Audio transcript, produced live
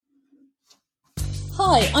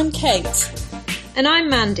Hi, I'm Kate. And I'm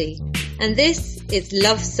Mandy, and this is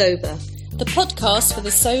Love Sober, the podcast for the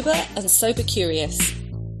sober and sober curious.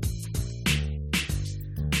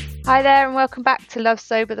 Hi there, and welcome back to Love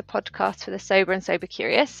Sober, the podcast for the sober and sober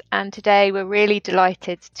curious. And today we're really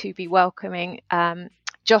delighted to be welcoming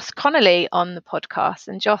Joss Connolly on the podcast.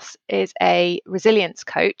 And Joss is a resilience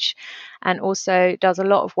coach and also does a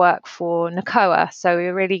lot of work for NACOA. So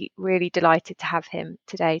we're really, really delighted to have him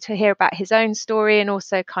today to hear about his own story and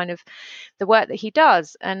also kind of the work that he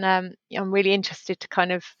does. And I'm really interested to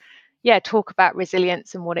kind of talk about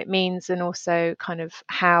resilience and what it means, and also kind of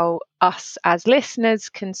how us as listeners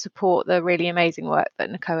can support the really amazing work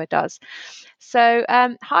that NACOA does. So,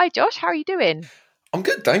 hi Josh, how are you doing? I'm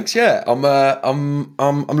good, thanks. Yeah, I'm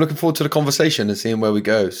looking forward to the conversation and seeing where we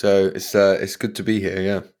go. So it's good to be here.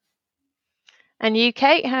 Yeah. And you,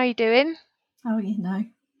 Kate, how are you doing? Oh,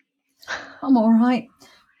 I'm all right.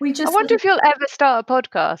 I wonder if you'll ever start a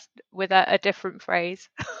podcast with a different phrase.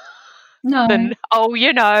 No. Than, oh,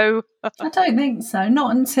 you know. I don't think so.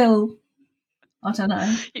 Not until, I don't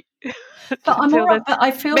know. But I'm all right, but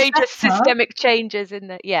I feel major better. Systemic changes in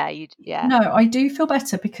the, No, I do feel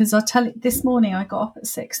better because I tell you, this morning I got up at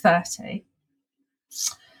 6:30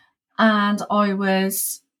 and I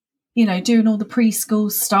was, doing all the preschool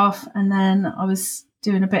stuff, and then I was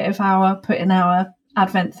doing a bit of putting our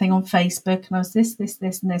Advent thing on Facebook, and I was this,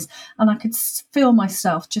 and this, and I could feel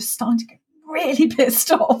myself just starting to get really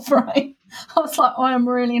pissed off, right? I was like, I am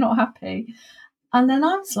really not happy. And then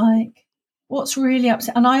I was like, what's really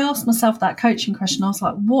upset? And I asked myself that coaching question. I was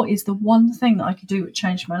like, what is the one thing that I could do that would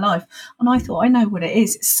change my life? And I thought, I know what it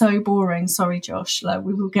is. It's so boring. Sorry, Josh. Like,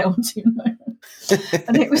 we will get on to it.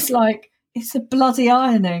 And it was like, it's the bloody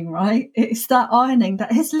ironing, right? It's that ironing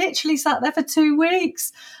that has literally sat there for 2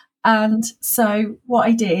 weeks. And so what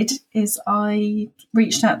I did is I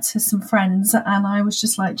reached out to some friends and I was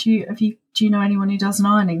just like, do you know anyone who does an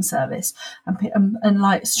ironing service? And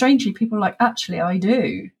like, strangely, people were like, actually, I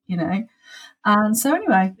do, And so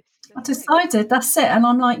anyway, I decided that's it. And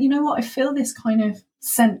I'm like, you know what? I feel this kind of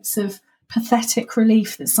sense of pathetic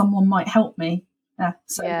relief that someone might help me.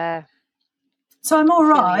 So I'm all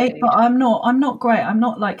right, but I'm not great. I'm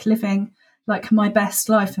not like living like my best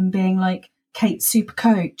life and being like Kate super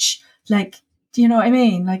coach. Like, do you know what I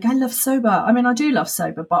mean? Like, I love sober. I mean, I do love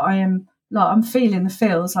sober, but I'm feeling the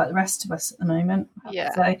feels like the rest of us at the moment.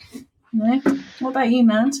 So, what about you,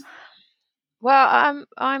 man? Well,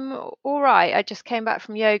 I'm all right. I just came back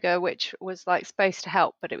from yoga, which was like supposed to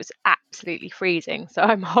help, but it was absolutely freezing. So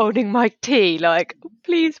I'm holding my tea, like,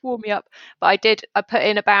 please warm me up. But I put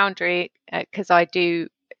in a boundary because I do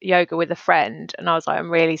yoga with a friend, and I was like,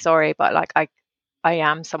 I'm really sorry, but like I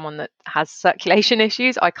am someone that has circulation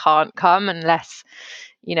issues. I can't come unless,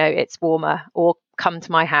 it's warmer, or come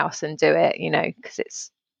to my house and do it, because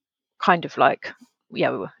it's kind of like,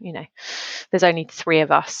 there's only 3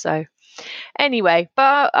 of us. So anyway,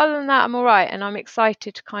 but other than that, I'm all right. And I'm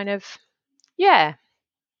excited to kind of,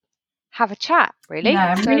 have a chat, really.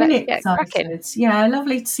 Yeah, I'm so really let's get excited. cracking. Yeah,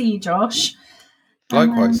 lovely to see you, Josh.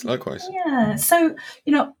 Likewise. Yeah, so,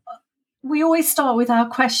 we always start with our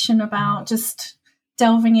question about just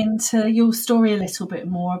delving into your story a little bit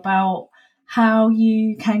more about how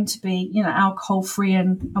you came to be, alcohol free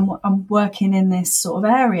and working in this sort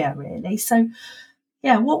of area, really. So,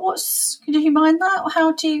 yeah, could you mind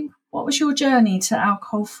that? What was your journey to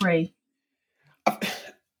alcohol free?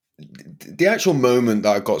 The actual moment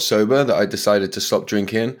that I got sober, that I decided to stop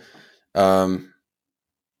drinking, I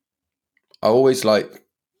always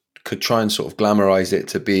could try and sort of glamorize it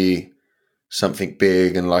to be something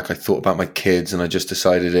big, and like I thought about my kids, and I just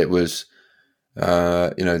decided it was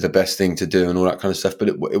the best thing to do and all that kind of stuff. But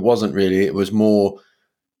it wasn't really. It was more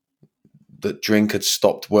that drink had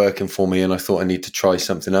stopped working for me, and I thought I need to try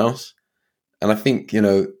something else. And I think,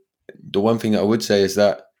 the one thing that I would say is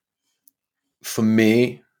that for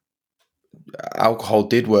me, alcohol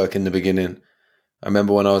did work in the beginning. I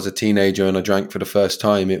remember when I was a teenager and I drank for the first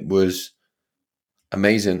time, it was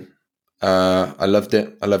amazing. I loved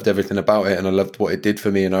it. I loved everything about it, and I loved what it did for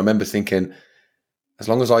me. And I remember thinking, as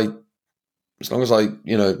long as I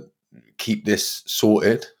keep this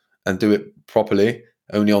sorted and do it properly,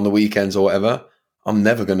 only on the weekends or whatever, I'm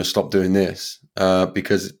never going to stop doing this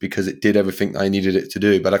because it did everything I needed it to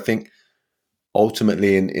do. But I think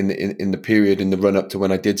ultimately in the period in the run up to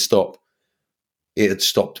when I did stop, it had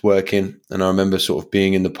stopped working. And I remember sort of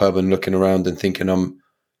being in the pub and looking around and thinking, I'm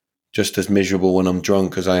just as miserable when I'm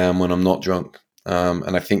drunk as I am when I'm not drunk.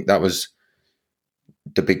 And I think that was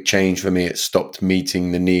the big change for me. It stopped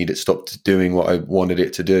meeting the need. It stopped doing what I wanted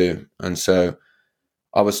it to do. And so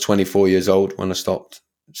I was 24 years old when I stopped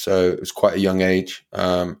So it was quite a young age.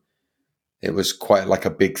 It was quite like a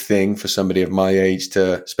big thing for somebody of my age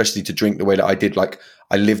especially to drink the way that I did. Like,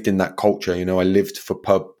 I lived in that culture, I lived for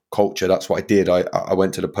pub culture. That's what I did. I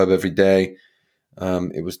went to the pub every day.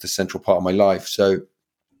 It was the central part of my life. So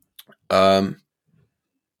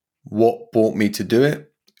what brought me to do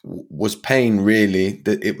it was pain, really.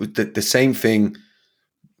 That it was the same thing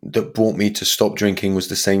that brought me to stop drinking was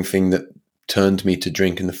the same thing that turned me to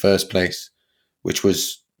drink in the first place, which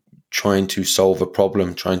was trying to solve a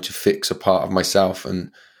problem, trying to fix a part of myself.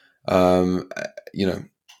 And,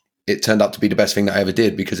 it turned out to be the best thing that I ever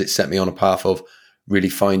did, because it set me on a path of really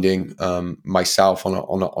finding myself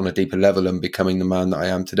on a deeper level and becoming the man that I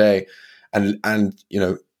am today. And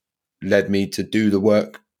led me to do the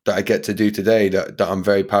work that I get to do today, that I'm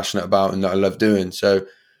very passionate about and that I love doing. So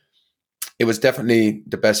it was definitely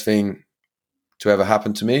the best thing to ever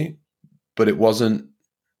happen to me, but it wasn't,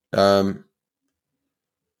 it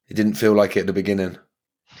didn't feel like it at the beginning.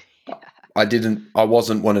 I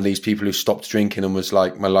wasn't one of these people who stopped drinking and was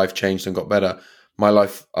like, my life changed and got better. My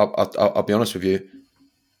life, I'll be honest with you,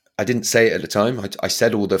 I didn't say it at the time. I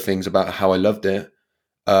said all the things about how I loved it.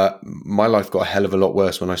 My life got a hell of a lot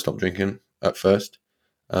worse when I stopped drinking at first.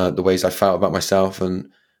 The ways I felt about myself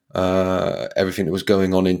and everything that was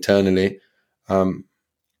going on internally.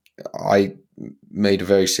 I made a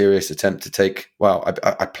very serious attempt to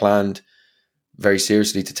I planned very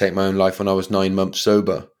seriously to take my own life when I was 9 months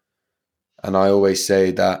sober. And I always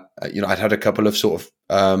say that, I'd had a couple of sort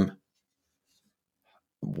of,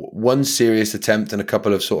 one serious attempt and a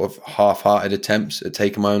couple of sort of half-hearted attempts at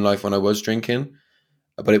taking my own life when I was drinking.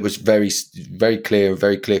 But it was very, very clear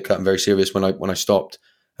cut and very serious when I stopped.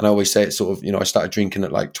 And I always say it's sort of, I started drinking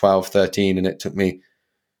at like 12, 13, and it took me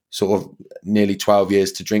sort of nearly 12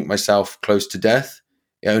 years to drink myself close to death.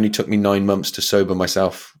 It only took me 9 months to sober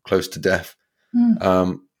myself close to death.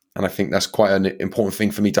 And I think that's quite an important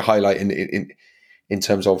thing for me to highlight in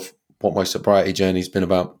terms of what my sobriety journey has been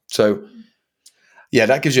about. So, yeah,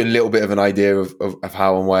 that gives you a little bit of an idea of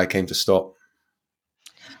how and why I came to stop.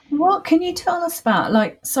 What can you tell us about,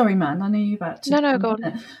 sorry, man, I know you're about to... No, go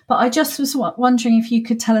on. But I just was wondering if you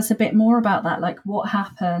could tell us a bit more about that, like what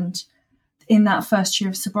happened in that first year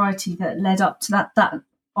of sobriety that led up to that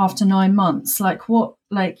after 9 months. You're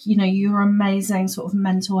an amazing sort of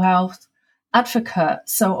mental health advocate.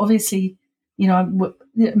 So obviously,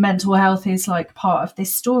 mental health is like part of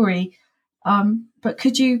this story. But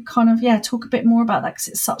could you kind of, talk a bit more about that? Because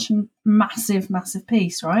it's such a massive, massive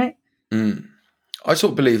piece, right? I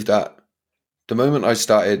sort of believe that the moment I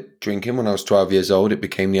started drinking when I was 12 years old, it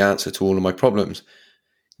became the answer to all of my problems.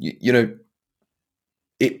 It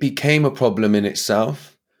became a problem in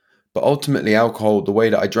itself, but ultimately alcohol, the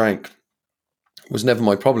way that I drank, was never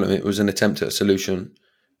my problem. It was an attempt at a solution,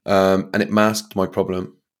 and it masked my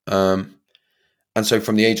problem. And so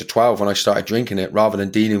from the age of 12, when I started drinking it, rather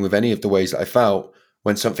than dealing with any of the ways that I felt,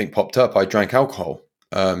 when something popped up, I drank alcohol.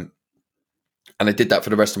 And I did that for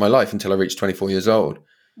the rest of my life until I reached 24 years old.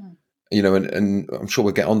 And I'm sure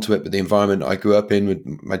we'll get onto it, but the environment I grew up in, with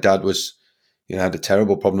my dad was, had a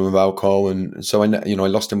terrible problem with alcohol. And so I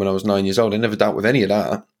lost him when I was 9 years old. I never dealt with any of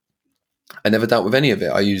that. I never dealt with any of it.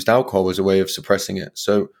 I used alcohol as a way of suppressing it.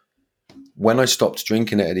 So when I stopped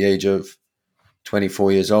drinking it at the age of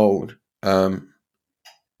 24 years old,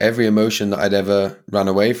 every emotion that I'd ever ran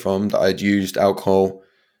away from, that I'd used alcohol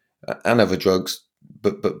and other drugs,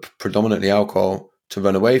 but predominantly alcohol, to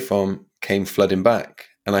run away from, came flooding back.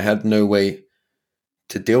 And I had no way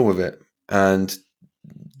to deal with it. And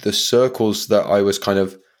the circles that I was kind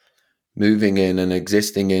of moving in and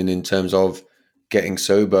existing in terms of getting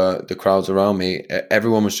sober, the crowds around me,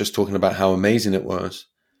 everyone was just talking about how amazing it was.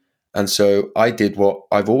 And so I did what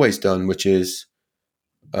I've always done, which is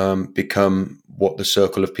become what the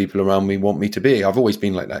circle of people around me want me to be. I've always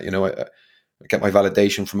been like that. I get my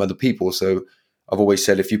validation from other people. So I've always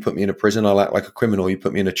said, if you put me in a prison, I'll act like a criminal. You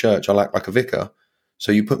put me in a church, I'll act like a vicar.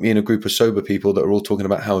 So you put me in a group of sober people that are all talking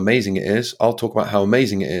about how amazing it is, I'll talk about how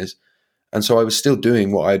amazing it is. And so I was still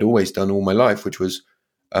doing what I'd always done all my life, which was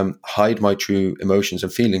hide my true emotions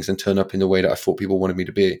and feelings and turn up in the way that I thought people wanted me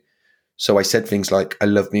to be. So I said things like, I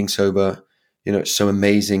love being sober. It's so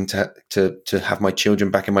amazing to have my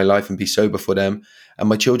children back in my life and be sober for them. And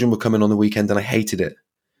my children were coming on the weekend and I hated it.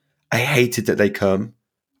 I hated that they come.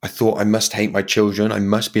 I thought, I must hate my children. I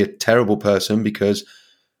must be a terrible person because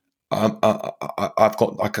I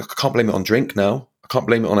can't blame it on drink now. I can't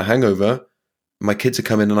blame it on a hangover. My kids are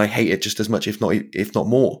coming and I hate it just as much, if not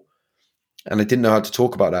more. And I didn't know how to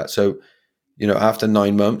talk about that. So, after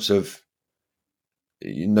 9 months of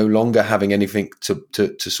no longer having anything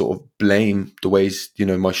to sort of blame the ways,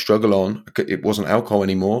 my struggle on. It wasn't alcohol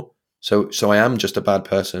anymore. So I am just a bad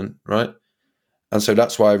person, right? And so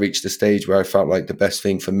that's why I reached a stage where I felt like the best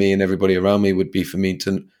thing for me and everybody around me would be for me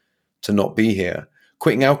to not be here.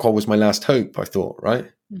 Quitting alcohol was my last hope, I thought,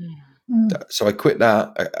 right? So I quit that.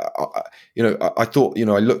 I thought,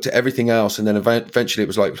 I looked at everything else, and then eventually it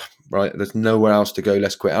was like, right, there's nowhere else to go.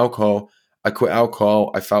 Let's quit alcohol. I quit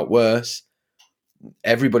alcohol. I felt worse.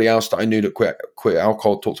 Everybody else that I knew that quit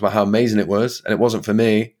alcohol talked about how amazing it was, and it wasn't for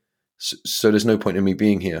me. So there's no point in me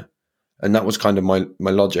being here. And that was kind of my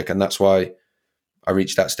logic. And that's why I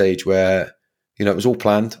reached that stage where, it was all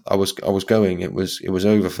planned. I was going. It was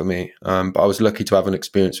over for me. But I was lucky to have an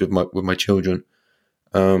experience with my children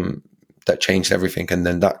that changed everything, and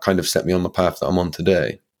then that kind of set me on the path that I'm on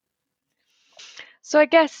today. So I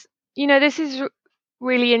guess this is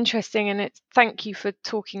really interesting, and thank you for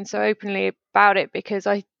talking so openly about it, because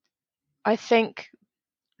I think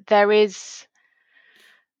there is,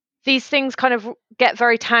 these things kind of get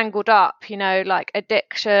very tangled up, like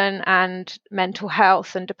addiction and mental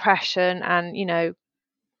health and depression and,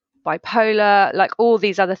 bipolar, like all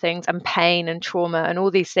these other things, and pain and trauma and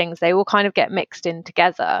all these things, they all kind of get mixed in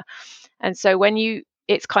together. And so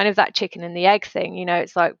it's kind of that chicken and the egg thing,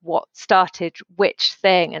 it's like what started which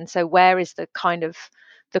thing. And so where is the kind of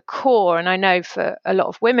the core? And I know for a lot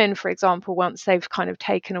of women, for example, once they've kind of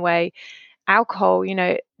taken away alcohol,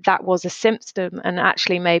 that was a symptom, and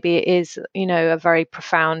actually maybe it is, a very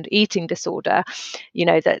profound eating disorder,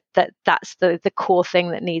 that's the core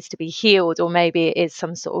thing that needs to be healed, or maybe it is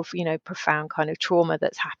some sort of, profound kind of trauma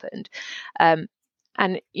that's happened. And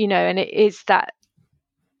it is that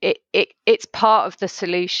it's part of the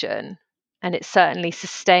solution, and it's certainly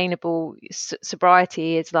sustainable.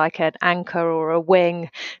 Sobriety is like an anchor or a wing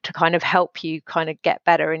to kind of help you kind of get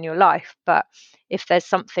better in your life. But if there's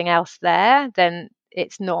something else there, then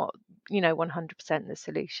it's not, 100% the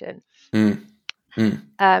solution.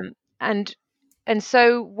 And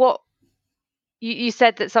so what you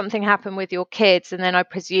said that something happened with your kids, and then I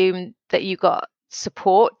presume that you got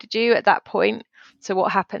support, did you, at that point? So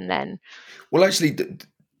what happened then? Well, actually,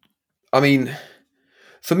 I mean,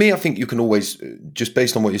 for me, I think you can always, just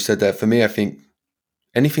based on what you said there, for me, I think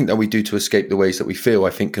anything that we do to escape the ways that we feel, I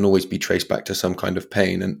think can always be traced back to some kind of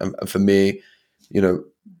pain. And for me,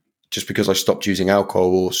 just because I stopped using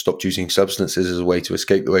alcohol or stopped using substances as a way to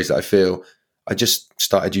escape the ways that I feel, I just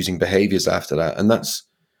started using behaviors after that. And that's,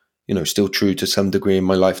 still true to some degree in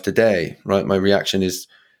my life today, right? My reaction is,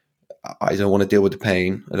 I don't want to deal with the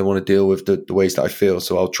pain. I don't want to deal with the ways that I feel.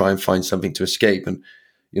 So I'll try and find something to escape. And,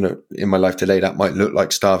 in my life today, that might look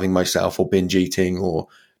like starving myself or binge eating or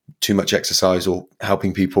too much exercise or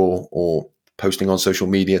helping people or posting on social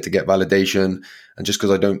media to get validation. And just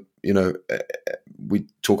because I don't, we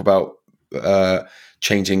talk about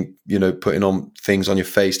changing, putting on things on your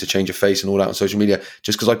face to change your face and all that on social media.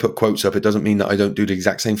 Just because I put quotes up, it doesn't mean that I don't do the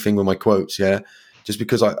exact same thing with my quotes. Yeah. Just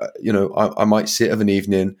because I might sit of an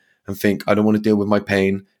evening and think, I don't want to deal with my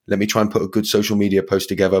pain. Let me try and put a good social media post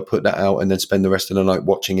together, put that out, and then spend the rest of the night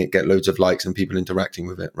watching it, get loads of likes and people interacting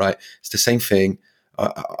with it, right? It's the same thing.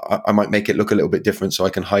 I might make it look a little bit different so I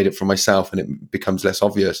can hide it from myself and it becomes less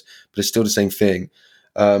obvious, but it's still the same thing.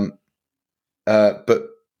 But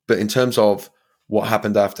in terms of what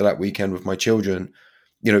happened after that weekend with my children,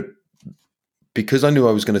 because I knew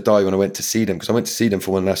I was going to die when I went to see them, because I went to see them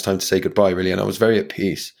for one last time to say goodbye, really, and I was very at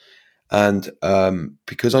peace. And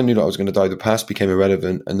because I knew that I was going to die, the past became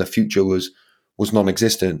irrelevant and the future was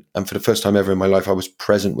non-existent. And for the first time ever in my life, I was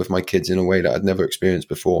present with my kids in a way that I'd never experienced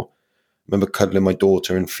before. I remember cuddling my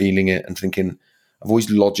daughter and feeling it and thinking, I've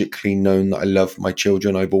always logically known that I love my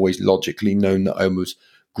children. I've always logically known that I was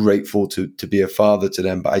grateful to be a father to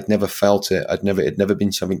them, but I'd never felt it. It'd never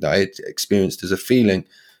been something that I had experienced as a feeling,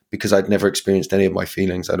 because I'd never experienced any of my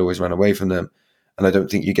feelings. I'd always run away from them. And I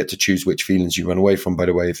don't think you get to choose which feelings you run away from, by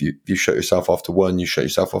the way. If you shut yourself off to one, you shut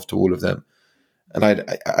yourself off to all of them. And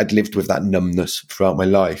I'd lived with that numbness throughout my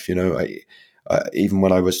life. Even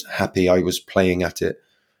when I was happy, I was playing at it.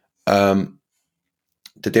 The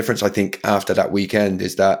difference, I think, after that weekend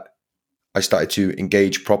is that I started to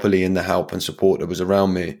engage properly in the help and support that was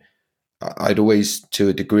around me. I'd always, to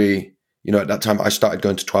a degree, at that time, I started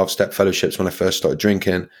going to 12-step fellowships when I first started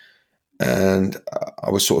drinking. And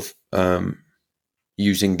I was sort of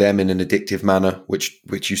using them in an addictive manner, which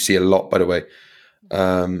you see a lot, by the way.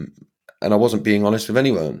 And I wasn't being honest with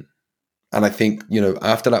anyone. And I think,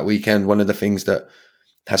 after that weekend, one of the things that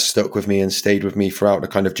has stuck with me and stayed with me throughout the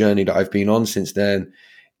kind of journey that I've been on since then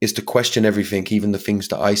is to question everything, even the things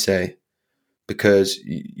that I say. because,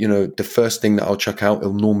 you know, the first thing that I'll chuck out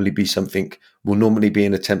will normally be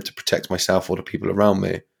an attempt to protect myself or the people around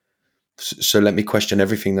me. So let me question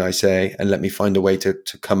everything that I say, and let me find a way to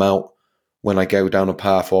come out when I go down a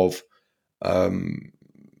path of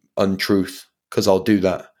untruth, because I'll do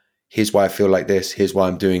that. Here's why I feel like this. Here's why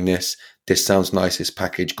I'm doing this. This sounds nice. This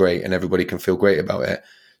package great, and everybody can feel great about it.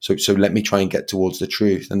 So let me try and get towards the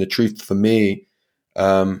truth. And the truth for me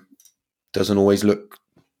doesn't always look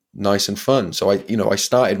nice and fun. So I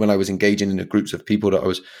started when I was engaging in the groups of people that I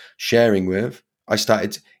was sharing with.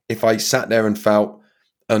 If I sat there and felt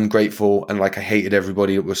ungrateful and like I hated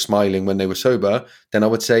everybody that was smiling when they were sober, then I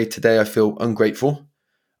would say, today I feel ungrateful.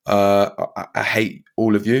 I hate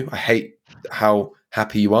all of you. I hate how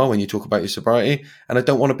happy you are when you talk about your sobriety, and I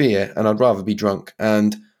don't want to be it, and I'd rather be drunk.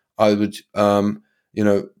 And I would,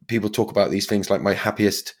 people talk about these things like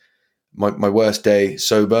my worst day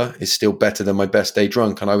sober is still better than my best day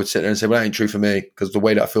drunk. And I would sit there and say, well, that ain't true for me, because the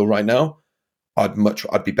way that I feel right now, I'd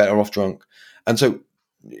be better off drunk. And so,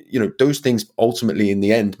 you know, those things ultimately in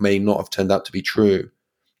the end may not have turned out to be true.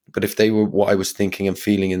 But if they were what I was thinking and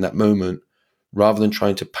feeling in that moment, rather than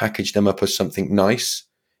trying to package them up as something nice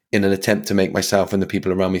in an attempt to make myself and the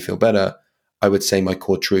people around me feel better, I would say my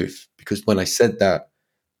core truth. Because when I said that,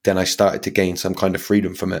 then I started to gain some kind of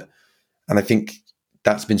freedom from it. And I think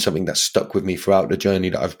that's been something that's stuck with me throughout the journey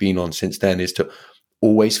that I've been on since then, is to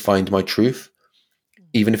always find my truth,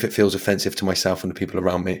 even if it feels offensive to myself and the people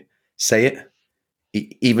around me. Say it,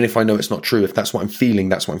 even if I know it's not true. If that's what I'm feeling,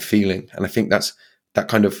 that's what I'm feeling. And I think that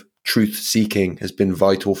kind of truth seeking has been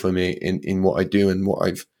vital for me in what I do and what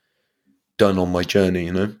I've done on my journey,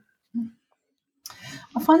 you know?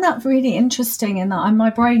 I find that really interesting, in that my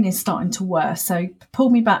brain is starting to whir. So pull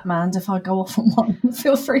me back, Mand, if I go off on one.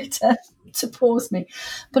 Feel free to pause me.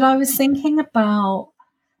 But I was thinking about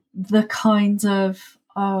the kind of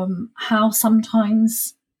how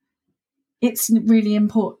sometimes it's really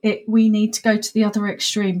important. We need to go to the other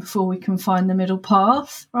extreme before we can find the middle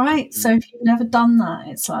path, right? Mm-hmm. So if you've never done that,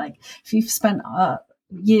 it's like if you've spent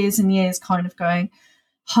years and years kind of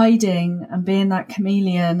hiding and being that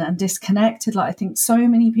chameleon and disconnected, like I think so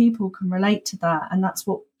many people can relate to that. And that's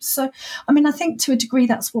what, I think to a degree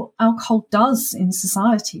that's what alcohol does in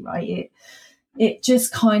society, right? It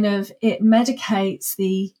just kind of, it medicates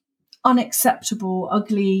the unacceptable,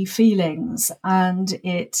 ugly feelings, and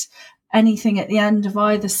anything at the end of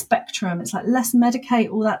either spectrum, it's like, let's medicate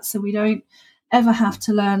all that so we don't ever have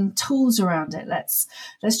to learn tools around it. Let's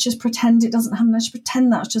just pretend it doesn't happen. Let's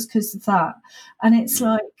pretend that's just because of that. And it's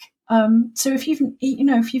like, so if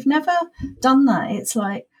you've never done that, it's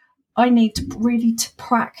like, I need to really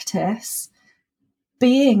practice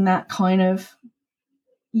being that kind of,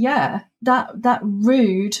 that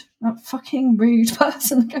fucking rude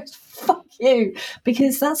person that goes, fuck you,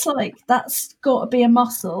 because that's got to be a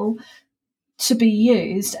muscle to be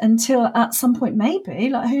used until at some point, maybe,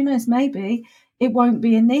 like, who knows, maybe it won't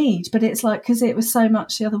be a need. But it's like, because it was so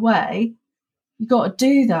much the other way, you got to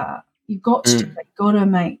do that. You've got to do it. You've got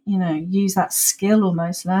to use that skill,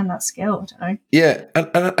 almost learn that skill. I don't know. Yeah.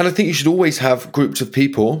 And I think you should always have groups of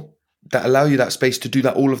people that allow you that space to do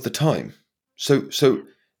that all of the time. So,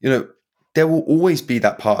 you know, there will always be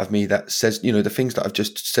that part of me that says, you know, the things that I've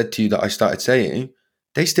just said to you that I started saying,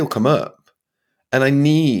 they still come up. And I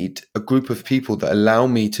need a group of people that allow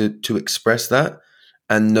me to express that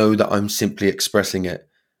and know that I'm simply expressing it.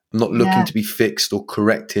 I'm not looking to be fixed or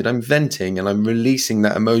corrected. I'm venting and I'm releasing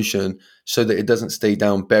that emotion so that it doesn't stay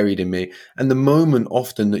down buried in me. And the moment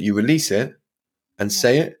often that you release it and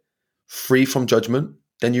say it free from judgment,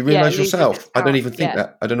 then you realize yourself, I don't even think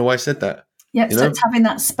that. I don't know why I said that. Yeah, so it's having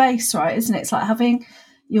that space, right, isn't it? It's like having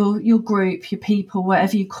your group, your people,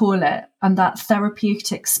 whatever you call it, and that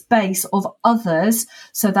therapeutic space of others,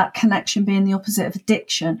 so that connection being the opposite of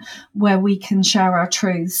addiction, where we can share our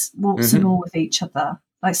truths, warts and all, with each other.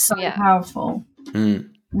 Like, so powerful.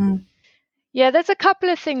 Yeah, there's a couple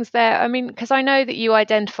of things there. I mean, because I know that you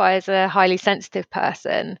identify as a highly sensitive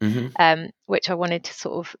person, which I wanted to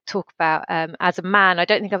sort of talk about. As a man, I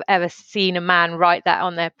don't think I've ever seen a man write that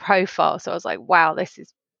on their profile. So I was like, wow, this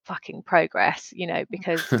is fucking progress, you know,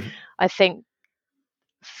 because I think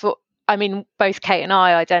both Kate and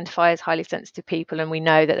I identify as highly sensitive people, and we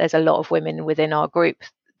know that there's a lot of women within our group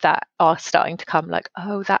that are starting to come like,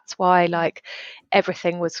 oh, that's why, like,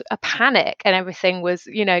 everything was a panic and everything was,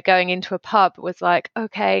 you know, going into a pub was like,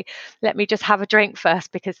 okay, let me just have a drink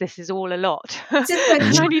first because this is all a lot. I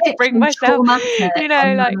need to bring myself, you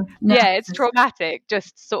know, like, it's traumatic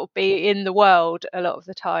just sort of be in the world a lot of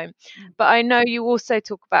the time. But I know you also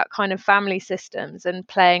talk about kind of family systems and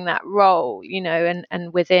playing that role, you know,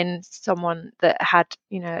 and within someone that had,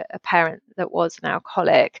 you know, a parent that was an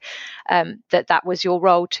alcoholic, that was your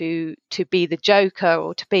role to be the joker,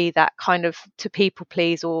 or to be that kind of, to people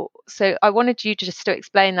please. Or so I wanted you just to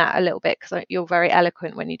explain that a little bit, because you're very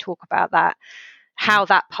eloquent when you talk about that, how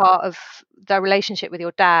that part of the relationship with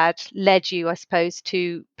your dad led you, I suppose,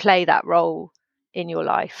 to play that role in your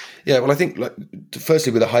life. Yeah, well, I think, like,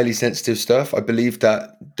 firstly, with the highly sensitive stuff, I believe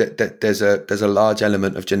that there's a large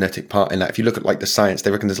element of genetic part in that. If you look at, like, the science,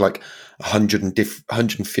 they reckon there's like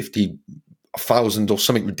 150,000 or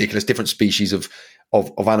something ridiculous different species of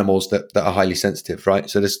animals that are highly sensitive, right?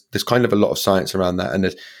 So there's kind of a lot of science around that,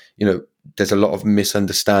 and there's a lot of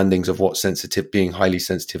misunderstandings of what being highly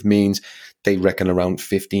sensitive means. They reckon around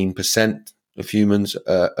 15% of humans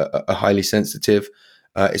are highly sensitive.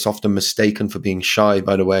 It's often mistaken for being shy,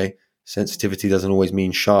 by the way. Sensitivity doesn't always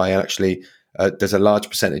mean shy. Actually, there's a large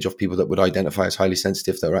percentage of people that would identify as highly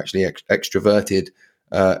sensitive that are actually extroverted,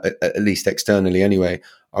 at least externally anyway.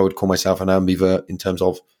 I would call myself an ambivert, in terms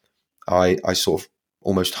of I sort of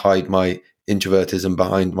almost hide my introvertism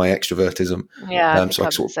behind my extrovertism. Yeah, so I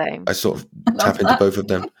sort of tap into both of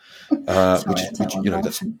them.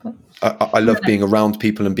 I love being around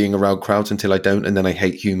people and being around crowds until I don't, and then I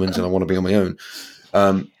hate humans and I want to be on my own.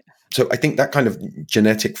 So I think that kind of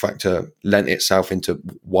genetic factor lent itself into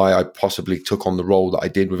why I possibly took on the role that I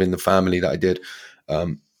did within the family that I did.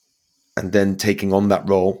 And then taking on that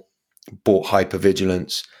role brought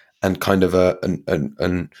hypervigilance and kind of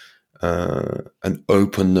an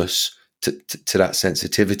openness to that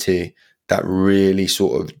sensitivity that really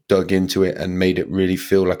sort of dug into it and made it really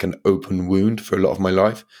feel like an open wound for a lot of my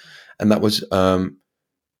life. And that was,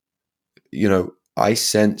 I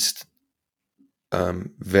sensed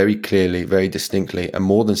very clearly, very distinctly, and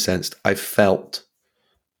more than sensed, I felt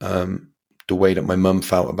the way that my mum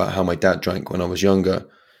felt about how my dad drank when I was younger.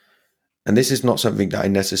 And this is not something that I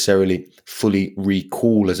necessarily fully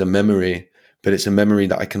recall as a memory, but it's a memory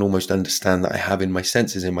that I can almost understand, that I have in my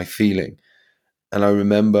senses, in my feeling. And I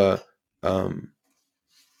remember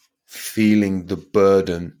feeling the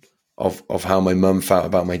burden of how my mum felt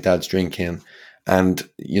about my dad's drinking, and,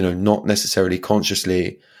 not necessarily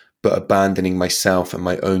consciously, but abandoning myself and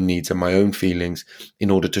my own needs and my own feelings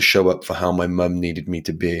in order to show up for how my mum needed me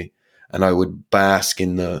to be. And I would bask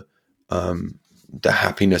in the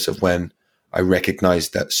happiness of when I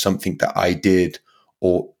recognized that something that I did,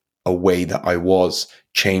 or a way that I was,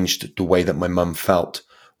 changed the way that my mum felt.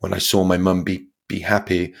 When I saw my mum be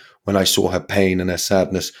happy, when I saw her pain and her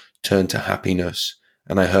sadness turn to happiness,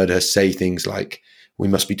 and I heard her say things like, "We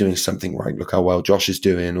must be doing something right. Look how well Josh is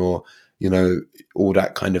doing," or, all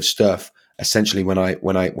that kind of stuff. Essentially, when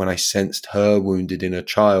I sensed her wounded inner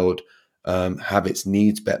child have its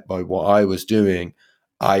needs met by what I was doing,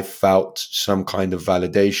 I felt some kind of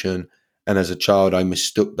validation. And as a child, I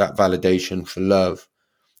mistook that validation for love.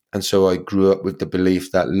 And so I grew up with the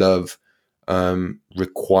belief that love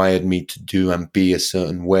required me to do and be a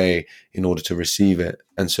certain way in order to receive it.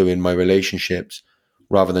 And so in my relationships,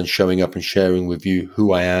 rather than showing up and sharing with you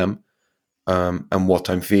who I am and what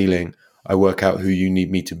I'm feeling, I work out who you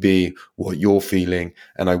need me to be, what you're feeling,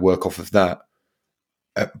 and I work off of that.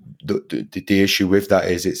 The issue with that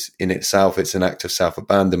is, it's in itself, it's an act of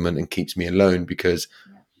self-abandonment and keeps me alone, because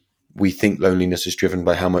we think loneliness is driven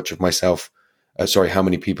by how many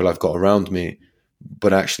people I've got around me,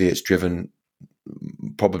 but actually it's driven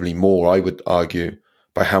probably more, I would argue,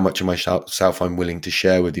 by how much of myself I'm willing to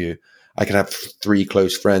share with you. I can have 3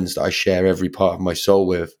 close friends that I share every part of my soul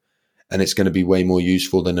with, and it's going to be way more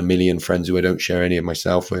useful than a million friends who I don't share any of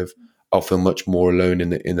myself with. I'll feel much more alone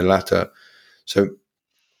in the latter. So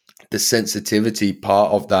the sensitivity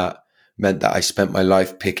part of that meant that I spent my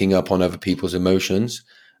life picking up on other people's emotions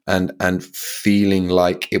and feeling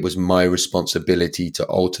like it was my responsibility to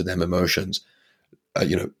alter them emotions.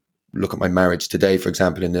 Look at my marriage today, for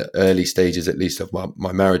example, in the early stages, at least, of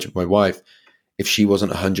my marriage with my wife. If she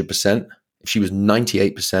wasn't 100%, if she was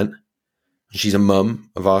 98%, she's a mum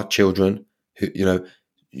of our children, who,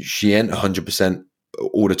 she ain't 100%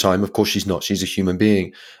 all the time. Of course she's not. She's a human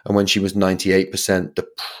being. And when she was 98%, the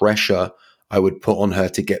pressure I would put on her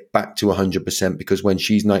to get back to 100%, because when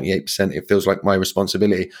she's 98%, it feels like my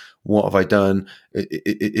responsibility. What have I done?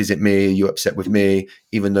 Is it me? Are you upset with me?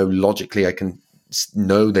 Even though logically I can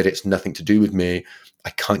know that it's nothing to do with me, I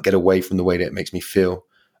can't get away from the way that it makes me feel.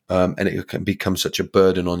 And it can become such a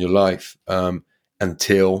burden on your life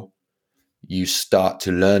until you start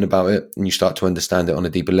to learn about it and you start to understand it on a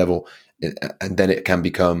deeper level. And then it can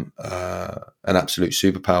become an absolute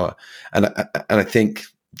superpower. And I think,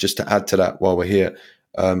 just to add to that while we're here,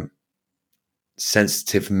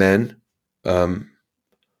 sensitive men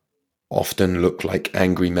often look like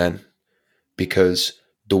angry men, because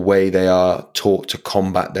the way they are taught to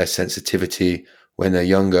combat their sensitivity when they're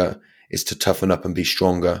younger is to toughen up and be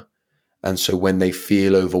stronger. And so when they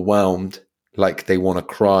feel overwhelmed, like they want to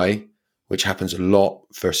cry, which happens a lot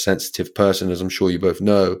for a sensitive person, as I'm sure you both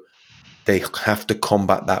know, they have to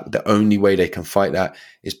combat that. The only way they can fight that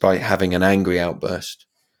is by having an angry outburst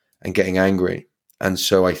and getting angry. And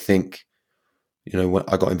so I think, when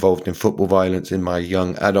I got involved in football violence in my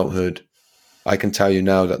young adulthood, I can tell you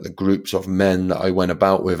now that the groups of men that I went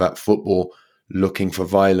about with at football looking for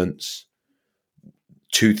violence,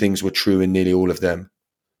 two things were true in nearly all of them.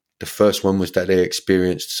 The first one was that they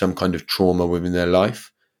experienced some kind of trauma within their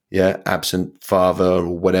life, absent father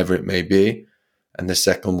or whatever it may be. And the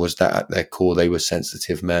second was that at their core, they were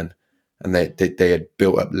sensitive men, and they had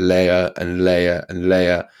built up layer and layer and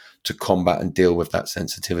layer to combat and deal with that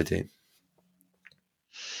sensitivity.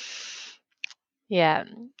 Yeah.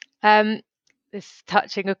 This is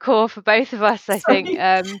touching a core for both of us, I think.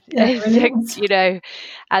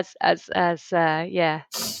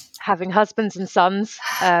 Having husbands and sons.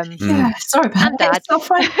 Sorry about and dads.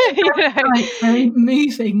 It's very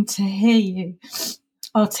moving to hear you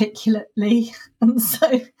articulately, and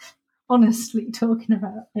so honestly talking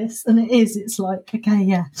about this. And it's like,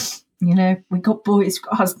 okay, we got boys, we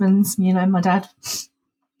got husbands. My dad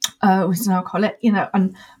was an alcoholic,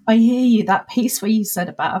 and I hear you, that piece where you said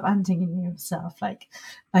about abandoning yourself, like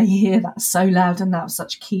I hear that so loud, and that was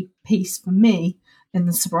such a key piece for me in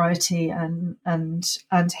the sobriety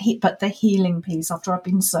but the healing piece after I've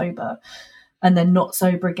been sober and then not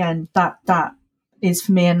sober again, that is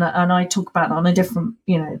for me, and I talk about that on a different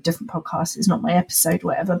podcast. It's not my episode,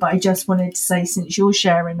 whatever, but I just wanted to say, since you're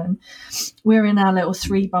sharing and we're in our little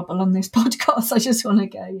 3 bubble on this podcast, I just want to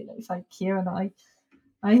go, thank you. And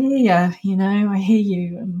I hear you, I hear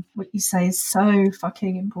you, and what you say is so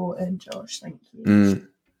fucking important, Josh. Thank you.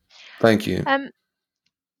 Thank you.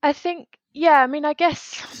 I think, I guess,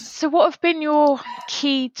 so what have been your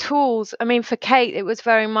key tools? For Kate, it was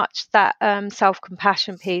very much that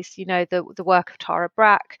self-compassion piece, the work of Tara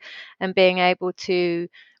Brach, and being able to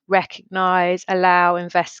recognize, allow,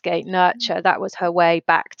 investigate, nurture. That was her way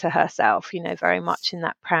back to herself, very much in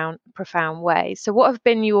that profound way. So what have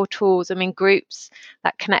been your tools? Groups,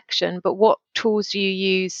 that connection, but what tools do you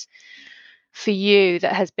use for you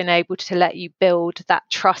that has been able to let you build that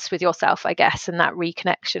trust with yourself, I guess, and that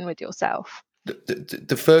reconnection with yourself?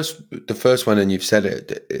 The first one, and you've said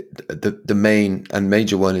it, the main and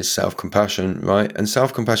major one is self-compassion, right? And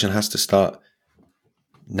self-compassion has to start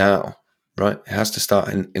now, right? It has to start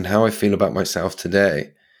in how I feel about myself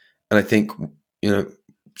today. And I think,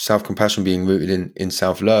 self-compassion being rooted in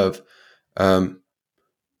self-love, I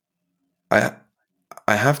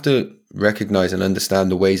have to recognize and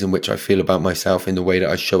understand the ways in which I feel about myself in the way that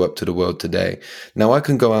I show up to the world today. Now, I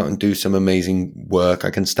can go out and do some amazing work. I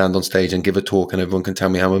can stand on stage and give a talk, and everyone can tell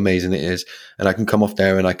me how amazing it is. And I can come off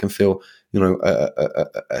there and I can feel,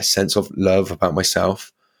 a sense of love about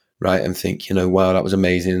myself, right? And think, wow, that was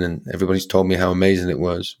amazing. And everybody's told me how amazing it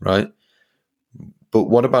was, right? But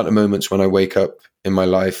what about the moments when I wake up in my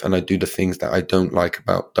life and I do the things that I don't like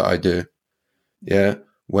about that I do? Yeah.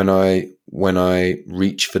 When I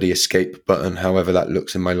reach for the escape button, however that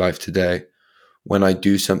looks in my life today, when I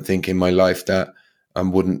do something in my life that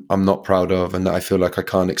I'm not proud of, and that I feel like I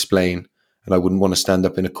can't explain, and I wouldn't want to stand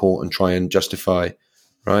up in a court and try and justify,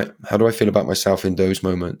 right? How do I feel about myself in those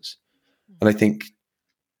moments? And I think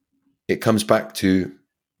it comes back to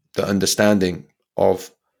the understanding of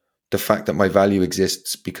the fact that my value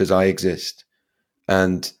exists because I exist.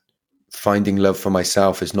 And finding love for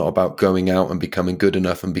myself is not about going out and becoming good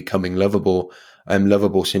enough and becoming lovable. I'm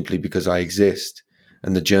lovable simply because I exist.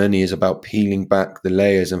 And the journey is about peeling back the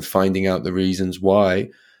layers and finding out the reasons why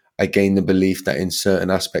I gain the belief that in certain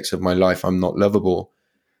aspects of my life, I'm not lovable.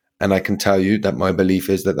 And I can tell you that my belief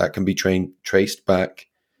is that can be traced back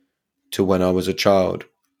to when I was a child.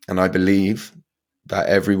 And I believe that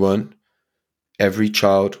every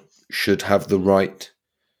child should have the right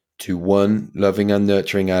to one loving and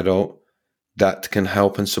nurturing adult that can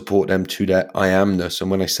help and support them to their I amness.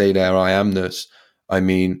 And when I say their I amness, I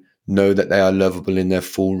mean know that they are lovable in their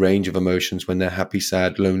full range of emotions when they're happy,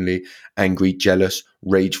 sad, lonely, angry, jealous,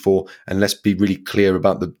 rageful. And let's be really clear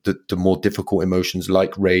about the more difficult emotions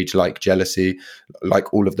like rage, like jealousy,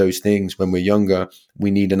 like all of those things. When we're younger,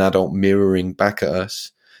 we need an adult mirroring back at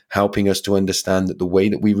us, helping us to understand that the way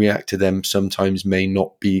that we react to them sometimes may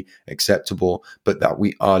not be acceptable, but that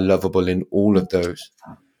we are lovable in all of those.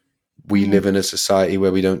 We live in a society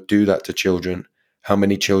where we don't do that to children. How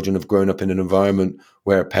many children have grown up in an environment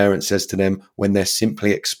where a parent says to them when they're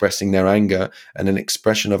simply expressing their anger, and an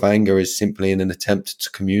expression of anger is simply in an attempt to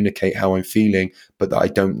communicate how I'm feeling, but that I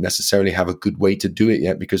don't necessarily have a good way to do it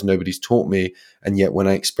yet because nobody's taught me. And yet when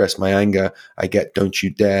I express my anger, I get, don't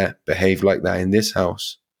you dare behave like that in this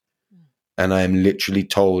house. And I am literally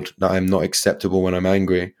told that I'm not acceptable when I'm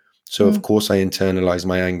angry. So of course I internalize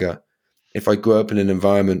my anger. If I grow up in an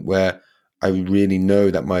environment where I really know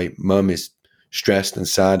that my mum is stressed and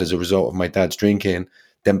sad as a result of my dad's drinking,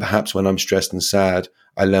 then perhaps when I'm stressed and sad,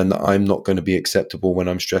 I learn that I'm not going to be acceptable when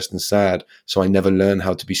I'm stressed and sad. So I never learn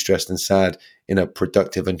how to be stressed and sad in a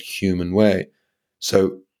productive and human way.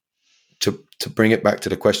 So to bring it back to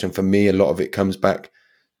the question, for me, a lot of it comes back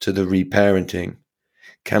to the reparenting.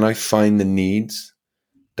 Can I find the needs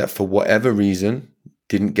that for whatever reason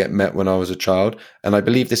didn't get met when I was a child? And I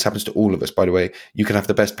believe this happens to all of us, by the way. You can have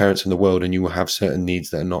the best parents in the world and you will have certain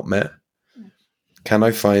needs that are not met. Can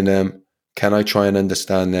I find them? Can I try and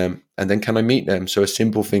understand them? And then can I meet them? So a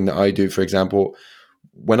simple thing that I do, for example,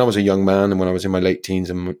 when I was a young man and when I was in my late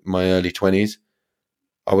teens and my early 20s,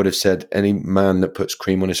 I would have said any man that puts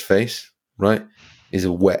cream on his face, right, is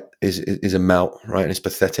a melt, right? And it's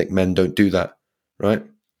pathetic. Men don't do that, right?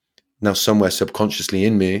 Now, somewhere subconsciously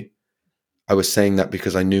in me, I was saying that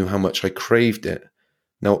because I knew how much I craved it.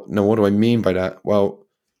 Now, what do I mean by that? Well,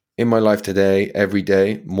 in my life today, every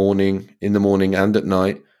day, in the morning and at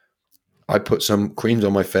night, I put some creams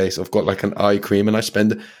on my face. I've got like an eye cream and I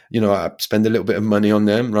spend a little bit of money on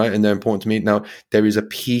them, right? And they're important to me. Now, there is a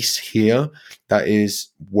piece here that is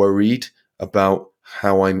worried about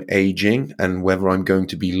how I'm aging and whether I'm going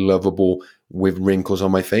to be lovable with wrinkles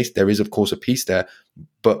on my face. There is, of course, a piece there.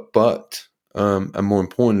 But and more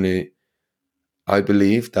importantly, I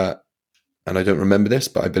believe that, and I don't remember this,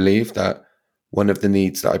 but I believe that one of the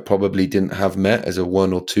needs that I probably didn't have met as a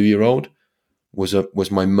 1 or 2 year old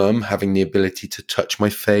was my mum having the ability to touch my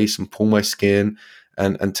face and pull my skin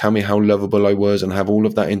and tell me how lovable I was and have all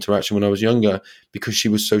of that interaction when I was younger, because she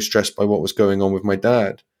was so stressed by what was going on with my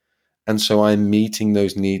dad. And so I'm meeting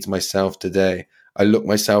those needs myself today. I look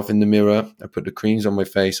myself in the mirror, I put the creams on my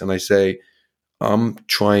face and I say, I'm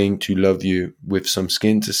trying to love you with some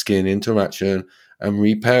skin to skin interaction and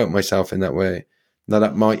reparent myself in that way. Now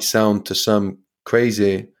that might sound to some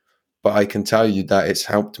crazy, but I can tell you that it's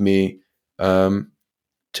helped me to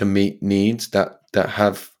meet needs that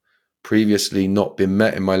have previously not been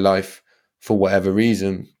met in my life for whatever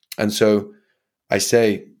reason. And so I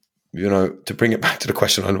say, to bring it back to the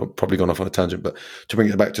question, I know I've probably gone off on a tangent, but to bring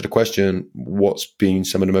it back to the question, what's been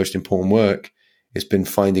some of the most important work? It's been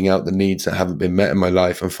finding out the needs that haven't been met in my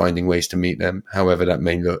life and finding ways to meet them, however that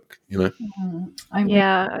may look, I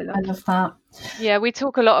love that. Yeah, we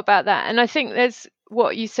talk a lot about that. And I think there's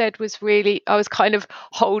what you said was really, I was kind of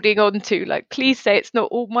holding on to, like, please say it's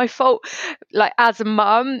not all my fault. Like, as a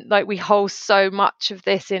mum, like, we hold so much of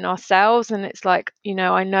this in ourselves. And it's like,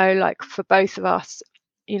 I know, like, for both of us,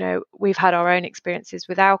 we've had our own experiences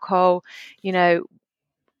with alcohol,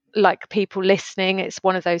 like people listening, it's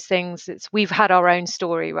one of those things. We've had our own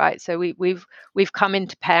story, right? So we've come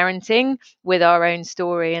into parenting with our own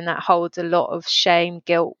story, and that holds a lot of shame,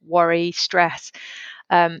 guilt, worry, stress,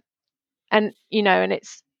 and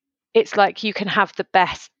it's like you can have the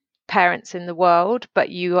best parents in the world, but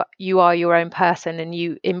you are your own person and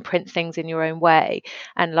you imprint things in your own way,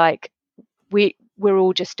 and like we're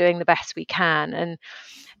all just doing the best we can,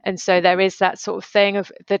 and so there is that sort of thing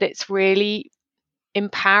of that. It's really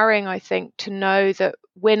empowering, I think, to know that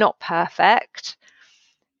we're not perfect,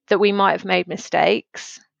 that we might have made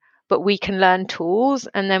mistakes, but we can learn tools,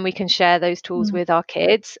 and then we can share those tools with our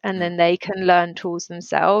kids, and then they can learn tools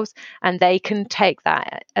themselves, and they can take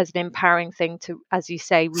that as an empowering thing to, as you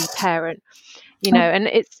say, reparent, and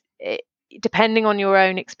it's depending on your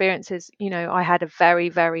own experiences. I had a very,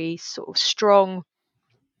 very sort of strong,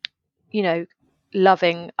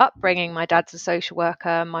 loving upbringing. My dad's a social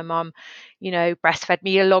worker. My mum, breastfed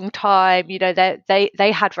me a long time.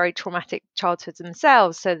 They had very traumatic childhoods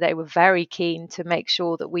themselves, so they were very keen to make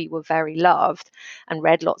sure that we were very loved and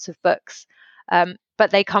read lots of books.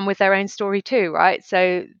 But they come with their own story too, right?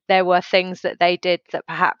 So there were things that they did that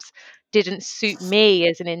perhaps didn't suit me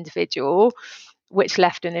as an individual, which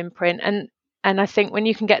left an imprint. And I think when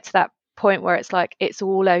you can get to that point where it's like, it's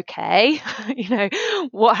all okay,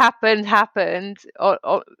 what happened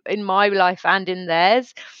or in my life and in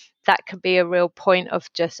theirs, that could be a real point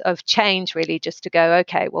of change, really, just to go,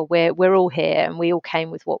 okay, well, we're all here and we all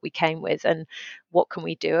came with what we came with, and what can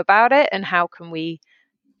we do about it, and how can we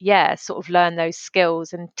sort of learn those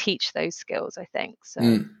skills and teach those skills, I think.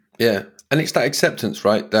 So yeah, and it's that acceptance,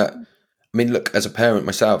 right, that I mean, look, as a parent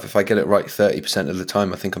myself, if I get it right 30% of the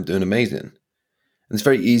time, I think I'm doing amazing. And it's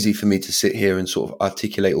very easy for me to sit here and sort of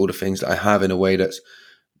articulate all the things that I have in a way that's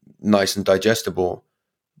nice and digestible.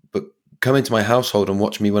 But come into my household and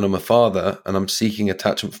watch me when I'm a father and I'm seeking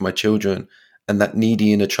attachment for my children, and that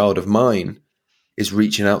needy inner child of mine is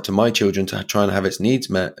reaching out to my children to try and have its needs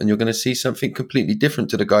met. And you're going to see something completely different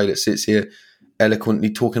to the guy that sits here eloquently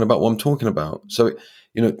talking about what I'm talking about. So,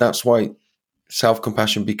 that's why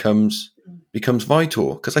self-compassion becomes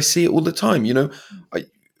vital, because I see it all the time.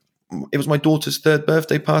 It was my daughter's 3rd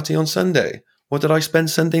birthday party on Sunday. What did I spend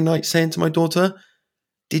Sunday night saying to my daughter?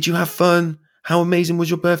 Did you have fun? How amazing was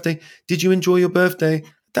your birthday? Did you enjoy your birthday?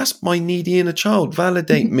 That's my needy inner child.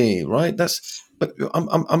 Validate me, right? But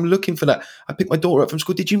I'm looking for that. I picked my daughter up from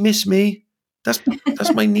school. Did you miss me?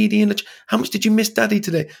 That's my needy inner. How much did you miss Daddy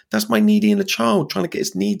today? That's my needy inner child trying to get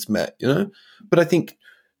its needs met. But I think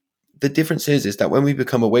the difference is that when we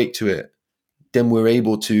become awake to it, then we're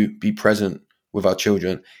able to be present with our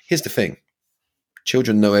children. Here's the thing.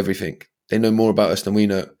 Children know everything. They know more about us than we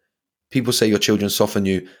know. People say your children soften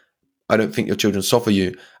you. I don't think your children soften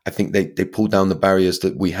you. I think they pull down the barriers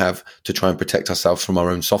that we have to try and protect ourselves from our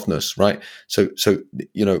own softness, right? So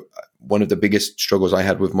one of the biggest struggles I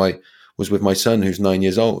had was with my son, who's 9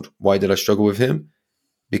 years old. Why did I struggle with him?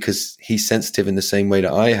 Because he's sensitive in the same way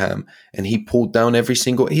that I am. And he pulled down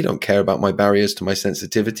he don't care about my barriers to my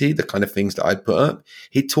sensitivity, the kind of things that I'd put up.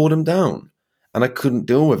 He tore them down and I couldn't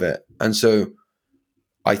deal with it. And so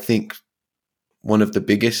I think one of the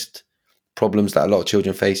biggest problems that a lot of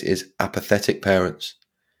children face is apathetic parents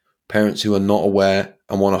who are not aware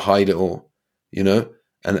and want to hide it all,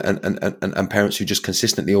 and parents who just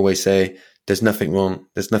consistently always say, there's nothing wrong.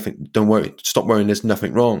 There's nothing. Don't worry. Stop worrying. There's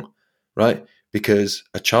nothing wrong. Right. Because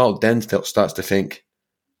a child then starts to think,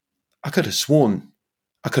 I could have sworn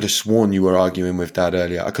you were arguing with Dad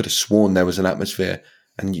earlier. I could have sworn there was an atmosphere,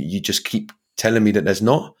 and you just keep telling me that there's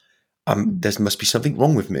not. There must be something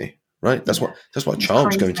wrong with me, right? That's what a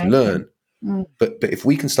child's going to learn. But if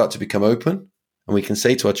we can start to become open, and we can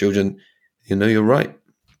say to our children, you're right.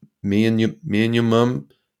 Me and your mum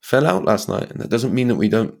fell out last night, and that doesn't mean that we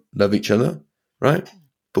don't love each other, right?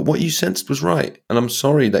 But what you sensed was right, and I'm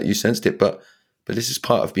sorry that you sensed it, but this is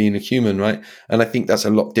part of being a human, right? And I think that's a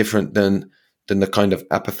lot different than the kind of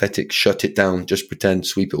apathetic, shut it down, just pretend,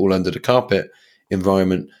 sweep it all under the carpet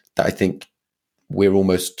environment that I think we're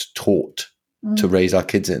almost taught to raise our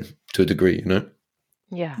kids in, to a degree,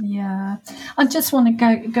 Yeah. I just want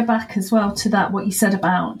to go back as well to that, what you said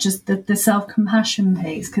about just the self-compassion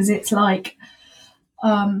piece, because it's like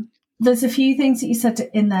there's a few things that you said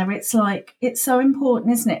in there. It's like, it's so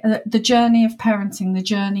important, isn't it? The journey of parenting, the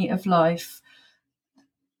journey of life.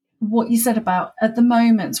 What you said about at the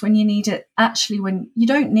moments when you need it, actually, when you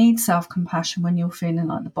don't need self-compassion when you're feeling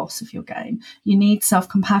like the boss of your game. You need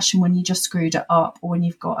self-compassion when you just screwed it up, or when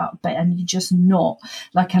you've got out of bed and you're just not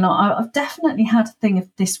like. And I've definitely had a thing of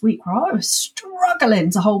this week where I was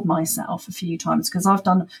struggling to hold myself a few times, because I've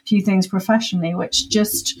done a few things professionally which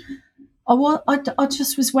just I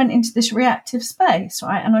just went into this reactive space,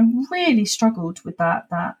 right? And I really struggled with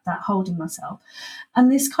that holding myself,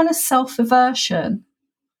 and this kind of self-aversion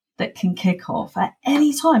that can kick off at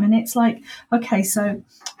any time. And it's like, okay, so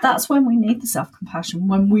that's when we need the self-compassion,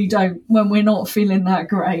 when we're not feeling that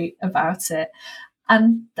great about it.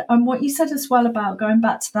 And what you said as well about going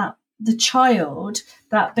back to that, the child,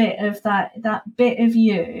 that bit of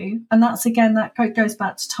you, and that's again, that goes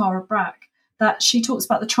back to Tara Brach, that she talks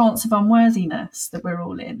about the trance of unworthiness that we're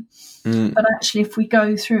all in. But actually, if we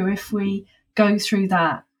go through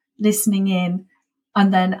that, listening in,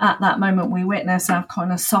 and then at that moment we witness our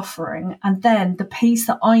kind of suffering, and then the piece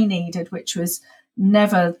that I needed, which was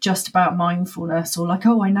never just about mindfulness or like,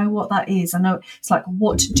 oh, I know what that is. I know it's like,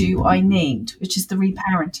 what do I need? Which is the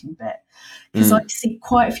reparenting bit. Because I see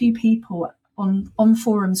quite a few people on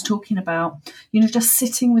forums talking about, just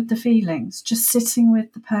sitting with the feelings, just sitting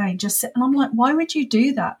with the pain, and I'm like, why would you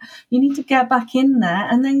do that? You need to get back in there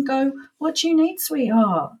and then go, what do you need,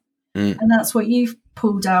 sweetheart? And that's what you've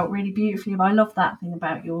pulled out really beautifully. I love that thing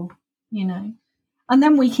about your, and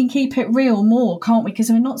then we can keep it real more, can't we? Because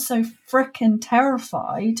we're not so frickin'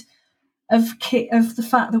 terrified of the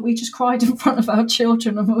fact that we just cried in front of our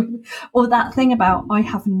children, or that thing about, I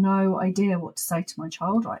have no idea what to say to my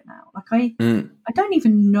child right now. Like I don't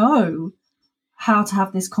even know how to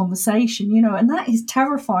have this conversation, and that is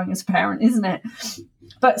terrifying as a parent, isn't it?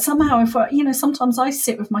 But somehow, if sometimes I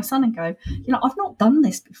sit with my son and go, I've not done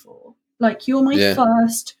this before. Like, you're my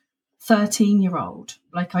first 13-year-old.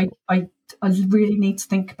 Like, I really need to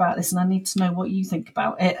think about this, and I need to know what you think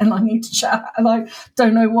about it, and I need to chat, and I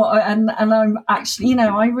don't know and I'm actually,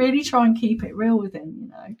 I really try and keep it real with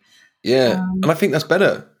him, Yeah, and I think that's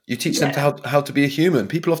better. You teach them how to be a human.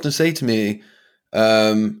 People often say to me,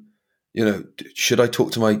 should I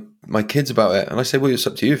talk to my kids about it? And I say, well, it's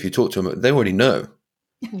up to you. If you talk to them, they already know.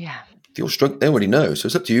 Yeah. If you're struck, they already know. So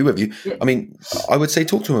it's up to you. I mean, I would say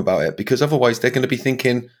talk to them about it, because otherwise they're going to be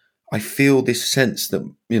thinking, I feel this sense that,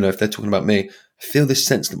 if they're talking about me, I feel this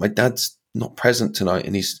sense that my dad's not present tonight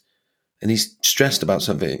and he's stressed about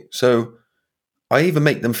something. So I either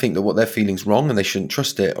make them think that what they're feeling is wrong and they shouldn't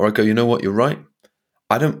trust it, or I go, you know what, you're right.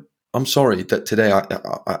 I'm sorry that today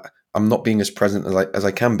I'm not being as present as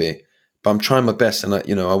I can be, but I'm trying my best, and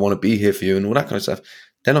I want to be here for you and all that kind of stuff.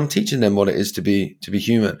 Then I'm teaching them what it is to be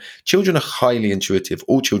human. Children are highly intuitive.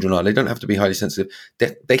 All children are. They don't have to be highly sensitive.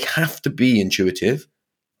 They have to be intuitive,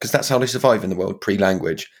 because that's how they survive in the world,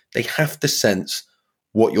 pre-language. They have to sense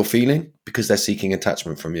what you're feeling because they're seeking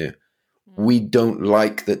attachment from you. We don't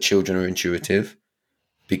like that children are intuitive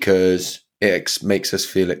because it makes us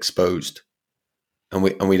feel exposed. And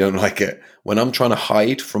we don't like it. When I'm trying to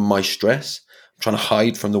hide from my stress, I'm trying to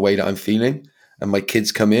hide from the way that I'm feeling, and my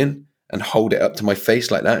kids come in and hold it up to my face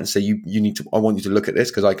like that and say, I want you to look at this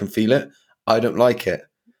because I can feel it. I don't like it.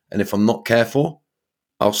 And if I'm not careful,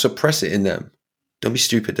 I'll suppress it in them. Don't be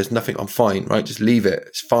stupid. There's nothing. I'm fine, right? Just leave it.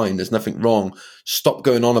 It's fine. There's nothing wrong. Stop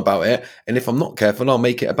going on about it. And if I'm not careful, I'll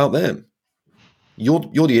make it about them. You're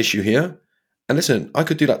the issue here. And listen, I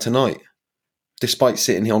could do that tonight, despite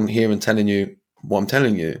sitting on here and telling you what I'm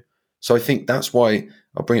telling you. So I think that's why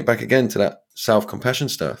I'll bring it back again to that self-compassion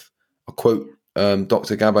stuff. I'll quote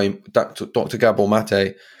Dr. Gabor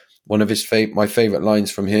Mate. One of my favorite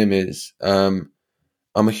lines from him is, I'm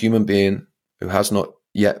a human being who has not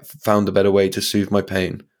yet found a better way to soothe my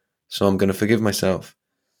pain, so I'm going to forgive myself.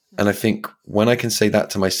 And I think when I can say that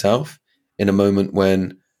to myself in a moment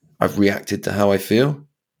when I've reacted to how I feel,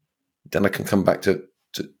 then I can come back to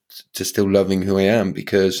still loving who I am,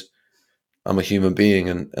 because I'm a human being,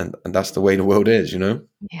 and that's the way the world is,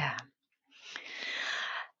 Yeah.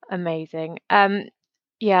 Amazing. I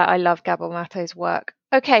love Gabor Mate's work.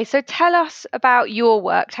 Okay, so tell us about your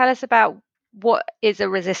work. Tell us about what is a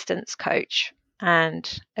resistance coach,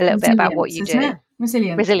 and a little bit about what you do.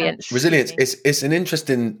 Resilience. It's an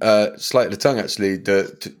interesting sleight of the tongue, actually,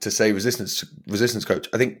 to say resistance coach.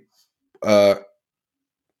 I think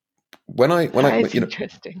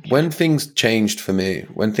when things changed for me,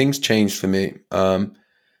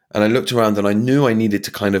 and I looked around and I knew I needed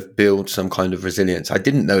to kind of build some kind of resilience. I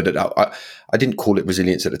didn't know that I didn't call it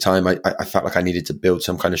resilience at the time. I felt like I needed to build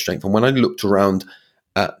some kind of strength. And when I looked around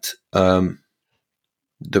at the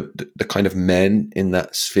kind of men in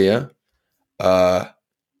that sphere,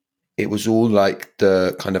 it was all like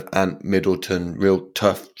the kind of Ant Middleton, real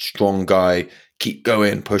tough, strong guy, keep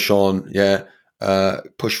going, push on,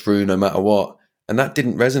 push through no matter what. And that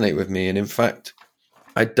didn't resonate with me. And in fact,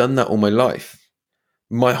 I'd done that all my life.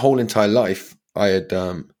 My whole entire life, I had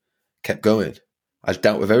kept going. I'd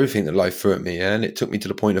dealt with everything that life threw at me, and it took me to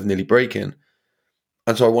the point of nearly breaking.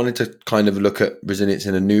 And so I wanted to kind of look at resilience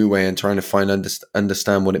in a new way and trying to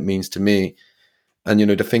understand what it means to me. And,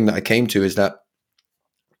 the thing that I came to is that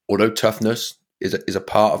although toughness is a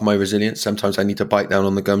part of my resilience, sometimes I need to bite down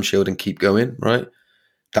on the gum shield and keep going, right?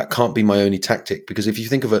 That can't be my only tactic, because if you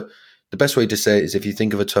think of the best way to say it is, if you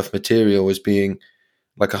think of a tough material as being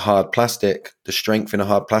like a hard plastic, the strength in a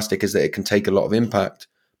hard plastic is that it can take a lot of impact,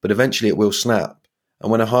 but eventually it will snap.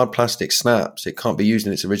 And when a hard plastic snaps, it can't be used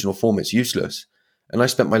in its original form. It's useless. And I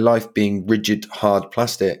spent my life being rigid, hard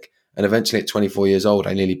plastic. And eventually at 24 years old,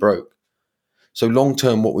 I nearly broke. So long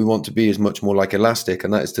term, what we want to be is much more like elastic.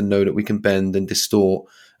 And that is to know that we can bend and distort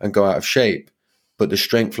and go out of shape. But the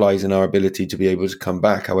strength lies in our ability to be able to come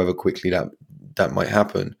back, however quickly that might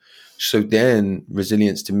happen. So then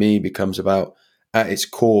resilience to me becomes about, at its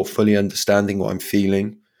core, fully understanding what I'm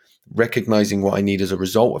feeling, recognizing what I need as a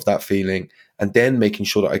result of that feeling, and then making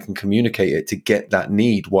sure that I can communicate it to get that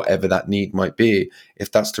need, whatever that need might be.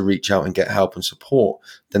 If that's to reach out and get help and support,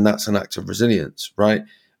 then that's an act of resilience, right?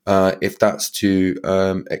 If that's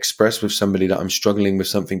to express with somebody that I'm struggling with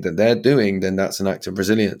something that they're doing, then that's an act of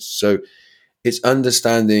resilience. So it's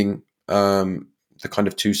understanding the kind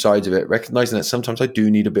of two sides of it, recognizing that sometimes I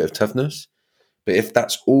do need a bit of toughness. But if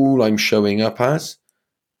that's all I'm showing up as,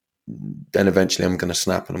 then eventually I'm going to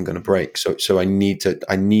snap and I'm going to break. So I need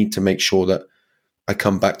to make sure that I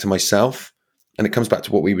come back to myself. And it comes back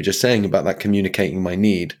to what we were just saying about that communicating my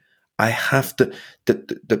need. I have to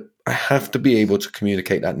be able to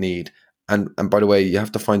communicate that need. And by the way, you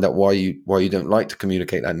have to find out why you don't like to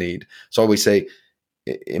communicate that need. So I always say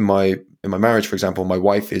in my my marriage, for example, my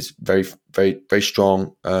wife is very, very, very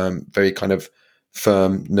strong, very kind of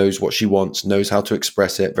firm, knows what she wants, knows how to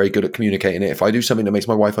express it, very good at communicating it. If I do something that makes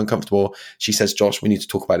my wife uncomfortable, she says, Josh, we need to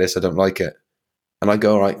talk about this. I don't like it. And I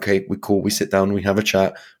go, all right, okay, we call, we sit down, we have a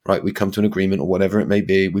chat, right? We come to an agreement or whatever it may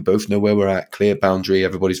be. We both know where we're at, clear boundary.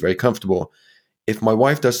 Everybody's very comfortable. If my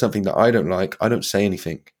wife does something that I don't like, I don't say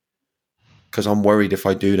anything because I'm worried if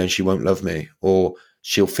I do, then she won't love me, or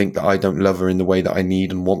she'll think that I don't love her in the way that I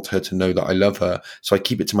need and want her to know that I love her. So I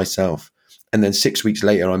keep it to myself. And then 6 weeks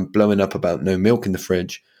later, I'm blowing up about no milk in the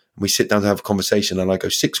fridge. And we sit down to have a conversation and I go,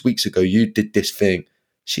 6 weeks ago, you did this thing.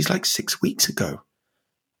 She's like, 6 weeks ago?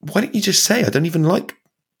 Why didn't you just say, I don't even like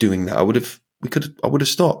doing that? I would have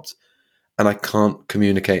stopped. And I can't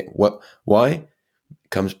communicate. Why? It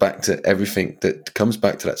comes back to everything that comes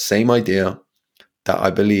back to that same idea that I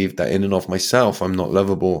believe that in and of myself, I'm not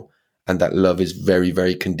lovable, and that love is very,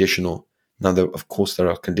 very conditional. Now, of course, there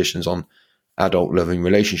are conditions on adult loving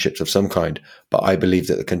relationships of some kind, but I believe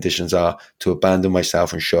that the conditions are to abandon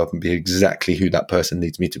myself and show up and be exactly who that person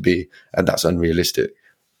needs me to be. And that's unrealistic.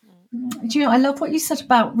 Do you know, I love what you said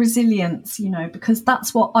about resilience, because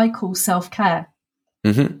that's what I call self-care.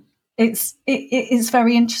 Mm-hmm. It's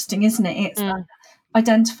very interesting, isn't it? It's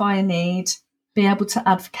identify a need, be able to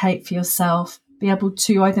advocate for yourself, be able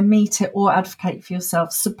to either meet it or advocate for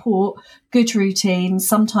yourself, support, good routine.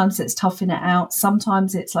 Sometimes it's toughing it out.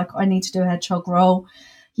 Sometimes it's like, I need to do a hedgehog roll.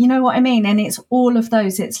 You know what I mean? And it's all of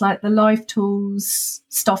those. It's like the life tools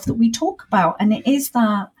stuff that we talk about. And it is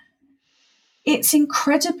that it's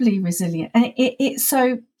incredibly resilient. And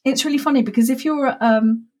it's really funny because if you're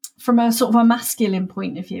from a sort of a masculine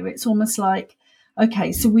point of view, it's almost like,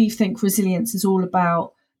 okay, so we think resilience is all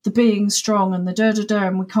about the being strong and the da-da-da,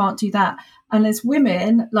 and we can't do that. And as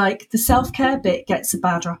women, like the self-care bit gets a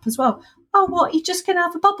bad rap as well. Oh, what, you're just going to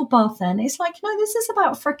have a bubble bath then? It's like, no, this is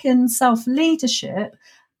about freaking self-leadership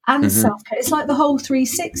and self-care. It's like the whole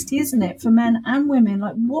 360, isn't it, for men and women?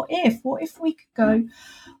 Like, what if we could go,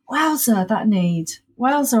 wowzer, that need.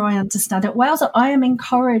 Wowzer, I understand it. Wowzer, I am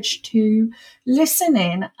encouraged to listen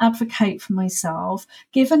in, advocate for myself,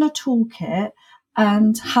 given a toolkit,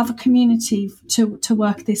 and have a community to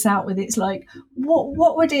work this out with. It's like,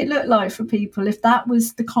 what would it look like for people if that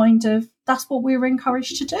was that's what we were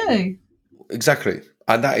encouraged to do? Exactly.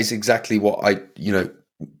 And that is exactly what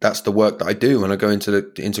that's the work that I do when I go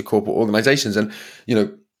into corporate organizations. And,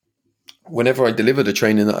 whenever I deliver the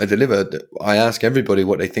training that I deliver, I ask everybody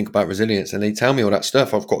what they think about resilience, and they tell me all that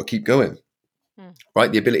stuff. I've got to keep going,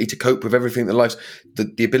 right? The ability to cope with everything that life's,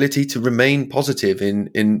 the ability to remain positive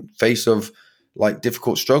in face of like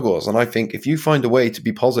difficult struggles. And I think if you find a way to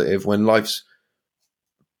be positive when life's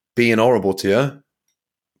being horrible to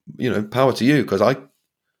you, power to you, because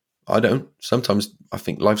I don't. Sometimes I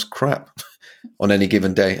think life's crap on any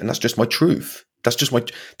given day, and that's just my truth. That's just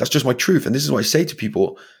my truth. And this is what I say to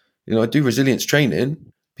people. I do resilience training.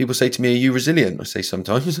 People say to me, "Are you resilient?" I say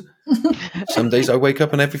sometimes. Some days I wake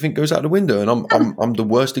up and everything goes out the window, and I'm the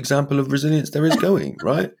worst example of resilience there is going,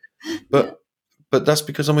 right? But that's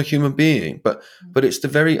because I'm a human being. But it's the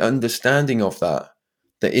very understanding of that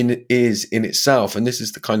is in itself, and this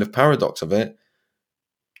is the kind of paradox of it,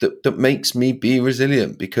 that makes me be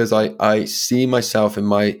resilient, because I see myself in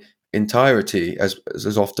my entirety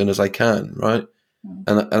as often as I can, right?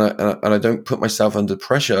 And I don't put myself under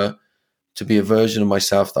pressure to be a version of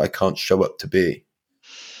myself that I can't show up to be.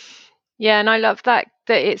 Yeah, and I love that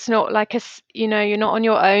it's not like you're not on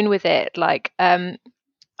your own with it. Like I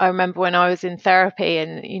remember when I was in therapy,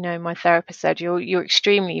 and my therapist said you're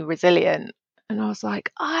extremely resilient. And I was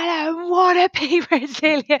like, I don't want to be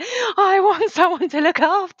resilient. I want someone to look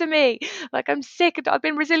after me. Like, I'm sick. I've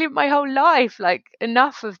been resilient my whole life. Like,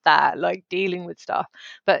 enough of that, like dealing with stuff.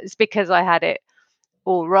 But it's because I had it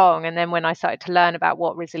all wrong. And then when I started to learn about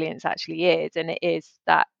what resilience actually is, and it is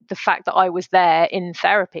that the fact that I was there in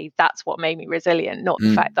therapy, that's what made me resilient, not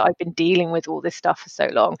the fact that I've been dealing with all this stuff for so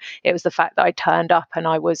long. It was the fact that I turned up and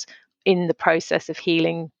I was in the process of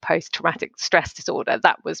healing post-traumatic stress disorder.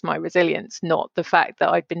 That was my resilience, not the fact that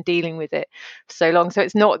I'd been dealing with it for so long. So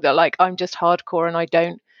it's not that like I'm just hardcore and I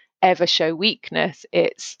don't ever show weakness.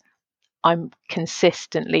 It's I'm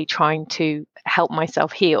consistently trying to help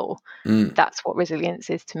myself heal. That's what resilience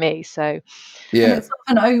is to me. So yeah, and it's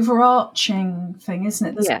an overarching thing, isn't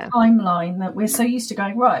it? There's a timeline that we're so used to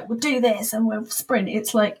going, right, we'll do this and we'll sprint.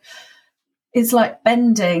 It's like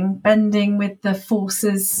bending with the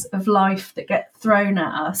forces of life that get thrown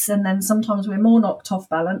at us, and then sometimes we're more knocked off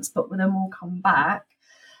balance, but then we'll come back.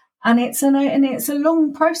 And it's a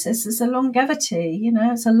long process. It's a longevity.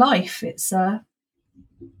 It's a life. It's a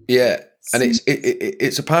and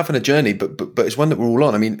it's a path and a journey, but it's one that we're all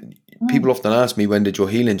on. I mean, people often ask me, when did your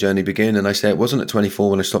healing journey begin? And I say it wasn't at 24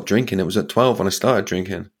 when I stopped drinking. It was at 12 when I started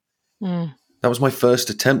drinking. That was my first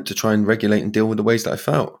attempt to try and regulate and deal with the ways that I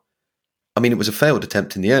felt. I mean, it was a failed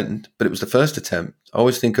attempt in the end, but it was the first attempt. I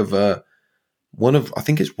always think of I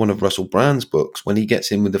think it's one of Russell Brand's books, when he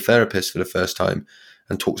gets in with the therapist for the first time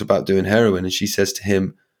and talks about doing heroin. And she says to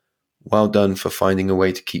him, well done for finding a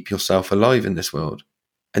way to keep yourself alive in this world.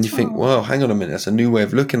 And you think, well, hang on a minute, that's a new way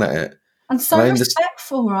of looking at it. And so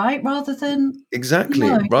respectful, right? Rather than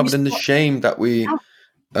rather than the shame that we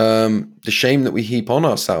heap on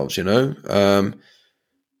ourselves, and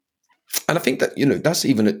I think that, that's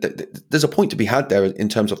even there's a point to be had there in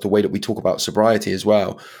terms of the way that we talk about sobriety as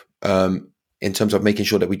well, in terms of making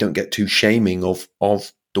sure that we don't get too shaming of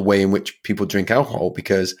the way in which people drink alcohol.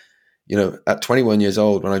 Because at 21 years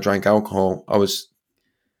old, when I drank alcohol, I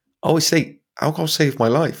always say alcohol saved my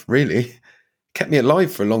life. Really kept me alive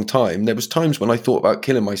for a long time. There was times when I thought about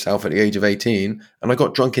killing myself at the age of 18 and I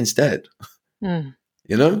got drunk instead.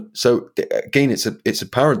 So again, it's a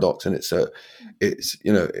paradox, and it's a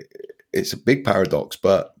big paradox,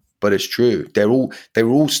 but it's true. They were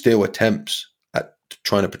all still attempts at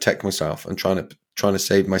trying to protect myself and trying to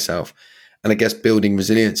save myself. And I guess building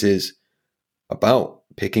resilience is about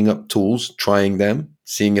picking up tools, trying them,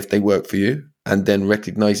 seeing if they work for you, and then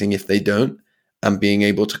recognizing if they don't, and being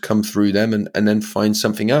able to come through them and then find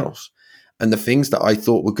something else. And the things that I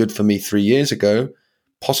thought were good for me 3 years ago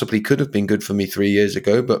possibly could have been good for me 3 years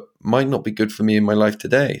ago, but might not be good for me in my life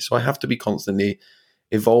today. So I have to be constantly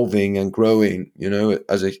evolving and growing,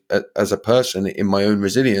 as a person in my own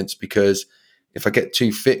resilience, because if I get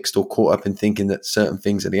too fixed or caught up in thinking that certain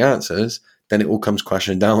things are the answers, then it all comes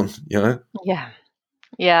crashing down,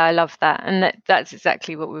 Yeah, I love that. And that's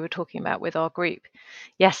exactly what we were talking about with our group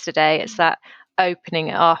yesterday. It's that opening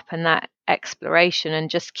it up and that exploration, and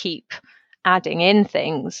just keep adding in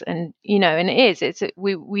things. And, and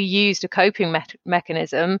we used a coping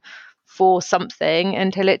mechanism for something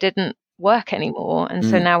until it didn't work anymore. And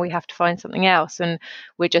so now we have to find something else. And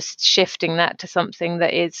we're just shifting that to something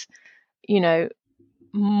that is,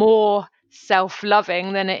 more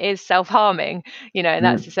self-loving than it is self-harming, and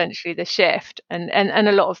that's essentially the shift. And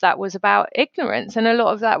a lot of that was about ignorance, and a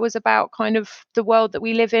lot of that was about kind of the world that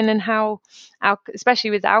we live in, and how,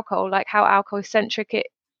 especially with alcohol, like how alcohol-centric it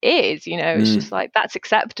is. It's just like that's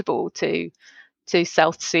acceptable to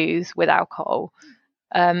self-soothe with alcohol,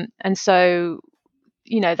 and so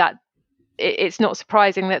that it's not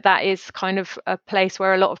surprising that is kind of a place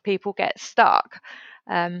where a lot of people get stuck.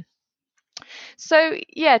 So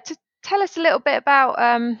yeah, to tell us a little bit about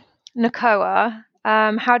NACOA.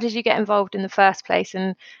 How did you get involved in the first place,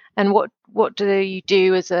 and what do you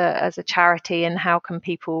do as a charity, and how can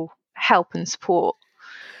people help and support?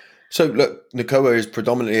 So look, NACOA is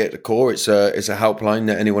predominantly at the core. It's a helpline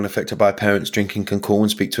that anyone affected by parents drinking can call and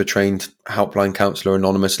speak to a trained helpline counsellor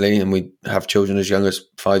anonymously. And we have children as young as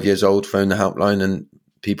 5 years old phone the helpline, and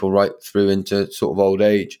people right through into sort of old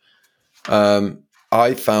age.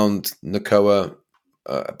 I found NACOA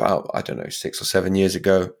about, 6 or 7 years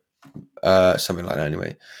ago, something like that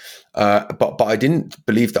anyway. But I didn't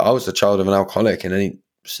believe that I was the child of an alcoholic in any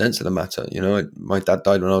sense of the matter. My dad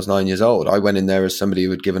died when I was 9 years old. I went in there as somebody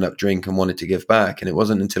who had given up drink and wanted to give back. And it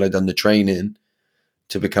wasn't until I'd done the training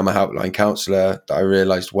to become a helpline counsellor that I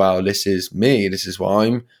realised, wow, this is me. This is what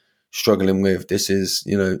I'm struggling with. This is,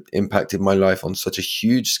 impacted my life on such a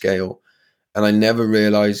huge scale. And I never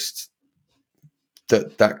realised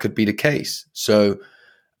that could be the case. So,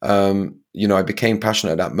 I became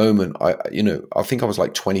passionate at that moment. I think I was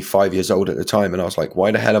like 25 years old at the time. And I was like,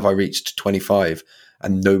 why the hell have I reached 25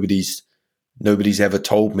 and nobody's ever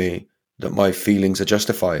told me that my feelings are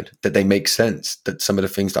justified, that they make sense, that some of the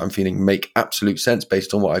things that I'm feeling make absolute sense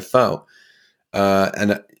based on what I felt.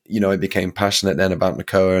 And I became passionate then about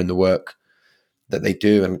NACOA and the work that they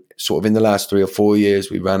do. And sort of in the last 3 or 4 years,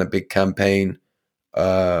 we ran a big campaign.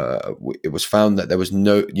 It was found that there was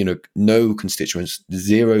no constituents,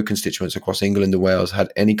 0 constituents across England and Wales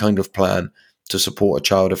had any kind of plan to support a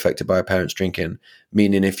child affected by a parent's drinking.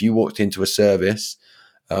 Meaning, if you walked into a service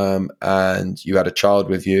and you had a child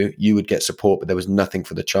with you, you would get support, but there was nothing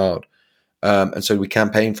for the child. And so we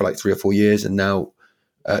campaigned for like 3 or 4 years, and now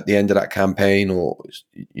at the end of that campaign, or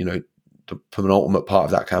the penultimate part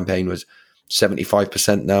of that campaign, was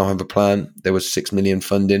 75% now have a plan. There was 6 million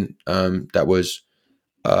funding that was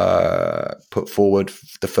put forward,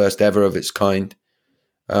 the first ever of its kind.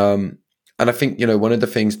 And I think, one of the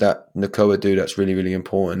things that NACOA do that's really, really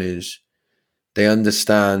important is they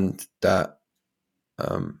understand that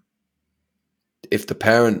if the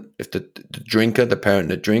parent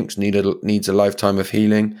that drinks needs a lifetime of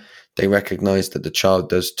healing, they recognize that the child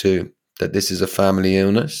does too, that this is a family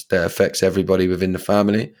illness that affects everybody within the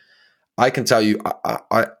family. I can tell you,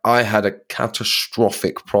 I had a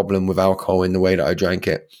catastrophic problem with alcohol in the way that I drank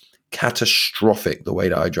it. Catastrophic the way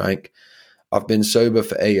that I drank. I've been sober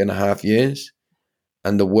for 8.5 years,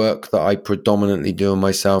 and the work that I predominantly do on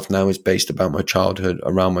myself now is based around my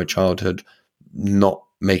childhood, not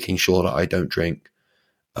making sure that I don't drink.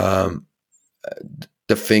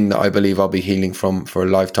 The thing that I believe I'll be healing from for a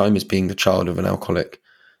lifetime is being the child of an alcoholic.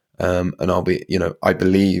 And I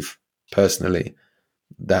believe personally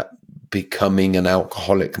that becoming an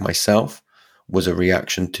alcoholic myself was a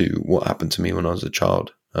reaction to what happened to me when I was a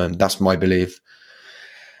child. And that's my belief.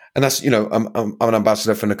 And that's, I'm an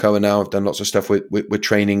ambassador for NACOA now. I've done lots of stuff. We're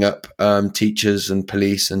training up teachers and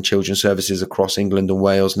police and children's services across England and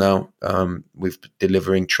Wales now. We're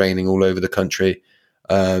delivering training all over the country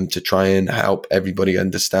to try and help everybody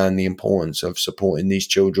understand the importance of supporting these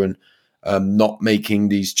children, not making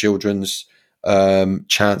these children's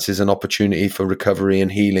chances and opportunity for recovery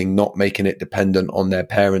and healing, not making it dependent on their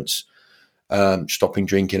parents stopping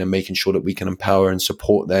drinking, and making sure that we can empower and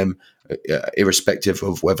support them irrespective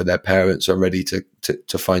of whether their parents are ready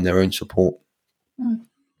to find their own support.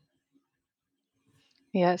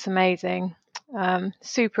 Yeah, it's amazing.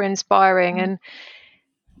 Super inspiring.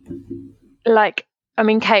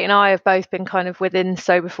 And Kate and I have both been kind of within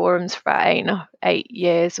sober forums for about 8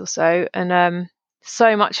 years or so, and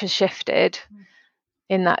so much has shifted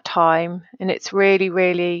in that time, and it's really,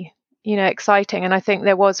 really, exciting. And I think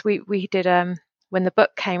we did when the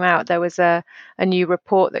book came out, there was a new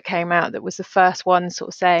report that came out that was the first one sort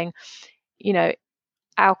of saying,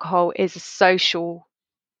 alcohol is a social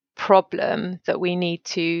problem that we need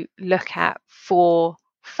to look at for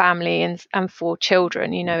family and for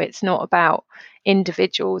children. It's not about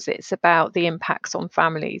individuals, it's about the impacts on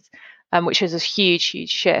families, which is a huge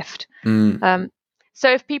shift. So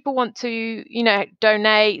if people want to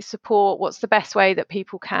donate, support, what's the best way that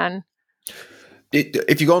people can?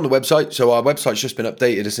 If you go on the website, so our website's just been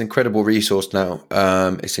updated. It's an incredible resource now.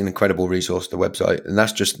 It's an incredible resource, the website, and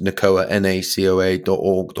that's just NACOA,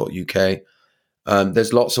 nacoa.org.uk.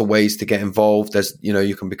 There's lots of ways to get involved. There's,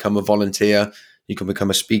 you can become a volunteer, you can become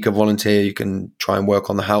a speaker volunteer, you can try and work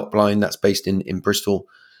on the helpline that's based in Bristol.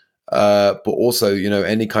 But also,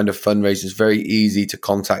 any kind of fundraiser is very easy to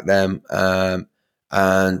contact them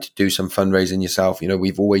and do some fundraising yourself.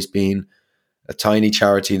 We've always been a tiny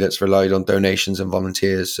charity that's relied on donations and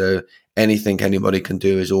volunteers. So anything anybody can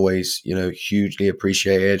do is always, hugely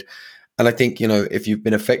appreciated. And I think, if you've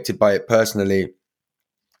been affected by it personally,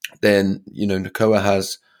 then, NACOA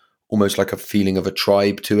has almost like a feeling of a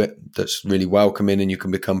tribe to it that's really welcoming, and you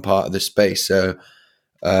can become part of the space. So,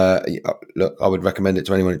 look, I would recommend it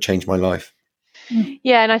to anyone. It changed my life.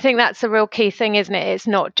 Yeah, and I think that's a real key thing, isn't it? It's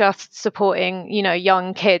not just supporting,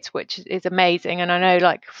 young kids, which is amazing. And I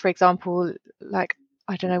know, for example, I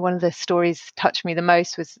don't know, one of the stories touched me the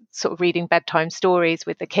most was sort of reading bedtime stories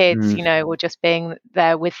with the kids, or just being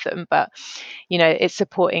there with them. But, it's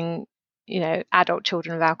supporting, adult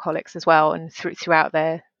children of alcoholics as well, and throughout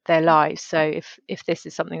their lives. So if this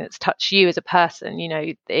is something that's touched you as a person,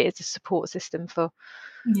 it is a support system for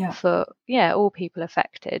all people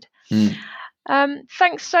affected.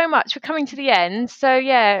 Thanks so much for coming to the end.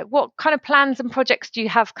 So what kind of plans and projects do you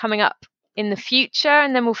have coming up in the future?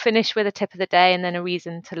 And then we'll finish with a tip of the day and then a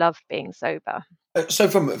reason to love being sober. So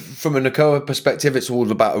from a NACOA perspective, it's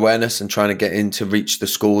all about awareness and trying to get in to reach the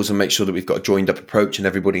schools and make sure that we've got a joined up approach and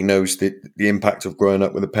everybody knows the impact of growing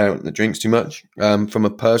up with a parent that drinks too much. From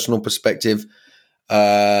a personal perspective,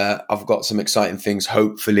 I've got some exciting things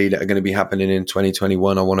hopefully that are going to be happening in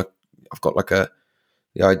 2021. I've got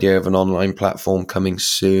the idea of an online platform coming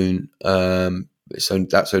soon. So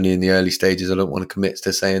that's only in the early stages. I don't want to commit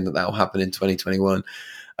to saying that will happen in 2021.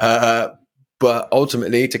 But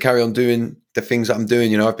ultimately, to carry on doing the things that I'm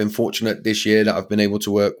doing, I've been fortunate this year that I've been able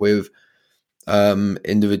to work with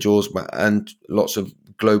individuals and lots of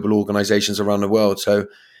global organizations around the world. So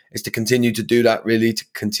it's to continue to do that, really, to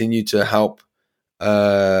continue to help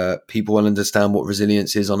people understand what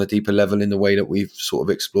resilience is on a deeper level in the way that we've sort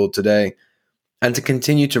of explored today. And to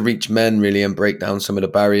continue to reach men, really, and break down some of the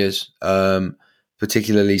barriers,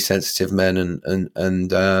 particularly sensitive men,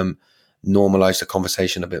 and normalize the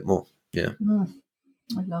conversation a bit more. Yeah.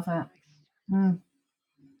 I love it.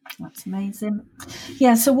 That's amazing.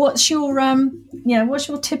 Yeah. So what's your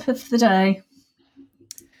tip of the day?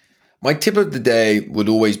 My tip of the day would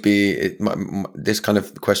always be this kind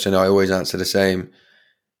of question I always answer the same,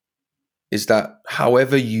 is that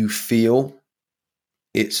however you feel,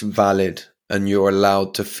 it's valid and you're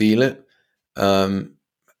allowed to feel it.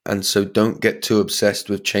 And so don't get too obsessed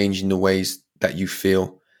with changing the ways that you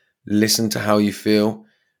feel. Listen to how you feel,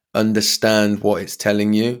 understand what it's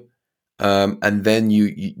telling you, and then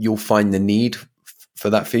you'll find the need for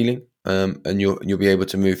that feeling, and you'll be able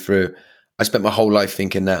to move through. I spent my whole life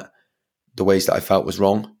thinking that the ways that I felt was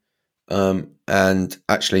wrong. And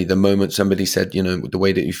actually, the moment somebody said, the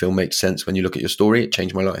way that you feel makes sense when you look at your story, it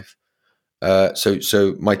changed my life.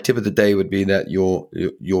 So my tip of the day would be that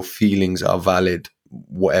your feelings are valid,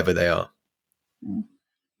 whatever they are. Love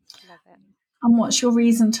it. And what's your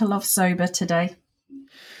reason to love sober today?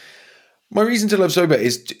 My reason to love sober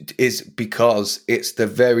is because it's the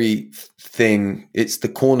very thing, it's the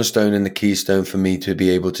cornerstone and the keystone for me to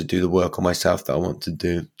be able to do the work on myself that I want to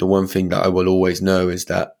do. The one thing that I will always know is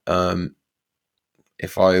that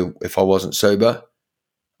if I wasn't sober,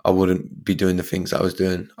 I wouldn't be doing the things that I was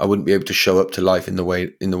doing. I wouldn't be able to show up to life in the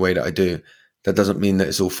way that I do. That doesn't mean that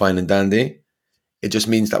it's all fine and dandy. It just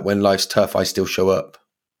means that when life's tough, I still show up.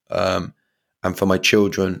 And for my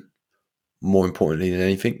children, more importantly than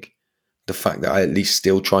anything, the fact that I at least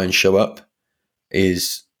still try and show up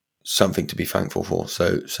is something to be thankful for.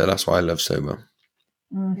 So that's why I love sober.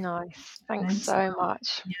 Nice. Thanks so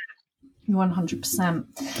much. 100%.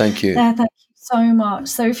 Thank you. Thank you so much.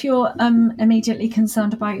 So if you're immediately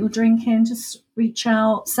concerned about your drinking, just reach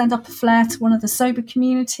out, send up a flare to one of the sober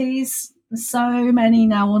communities. There's so many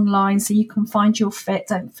now online, so you can find your fit.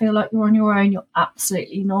 Don't feel like you're on your own. You're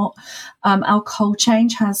absolutely not. Alcohol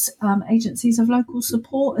Change has agencies of local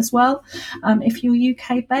support as well. If you're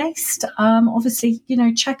UK based, obviously,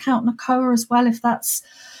 check out NACOA as well if that's,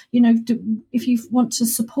 if you want to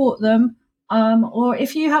support them. Or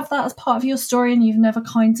if you have that as part of your story and you've never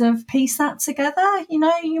kind of pieced that together,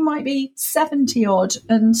 you might be 70 odd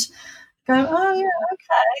and go, oh yeah,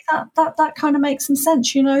 okay, that kind of makes some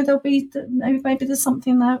sense. There'll be maybe there's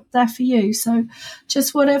something there for you. So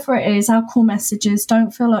just whatever it is, our core message is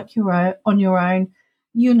don't feel like you're on your own.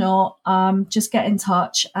 You're not. Just get in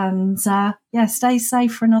touch and stay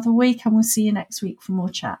safe for another week, and we'll see you next week for more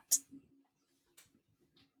chat.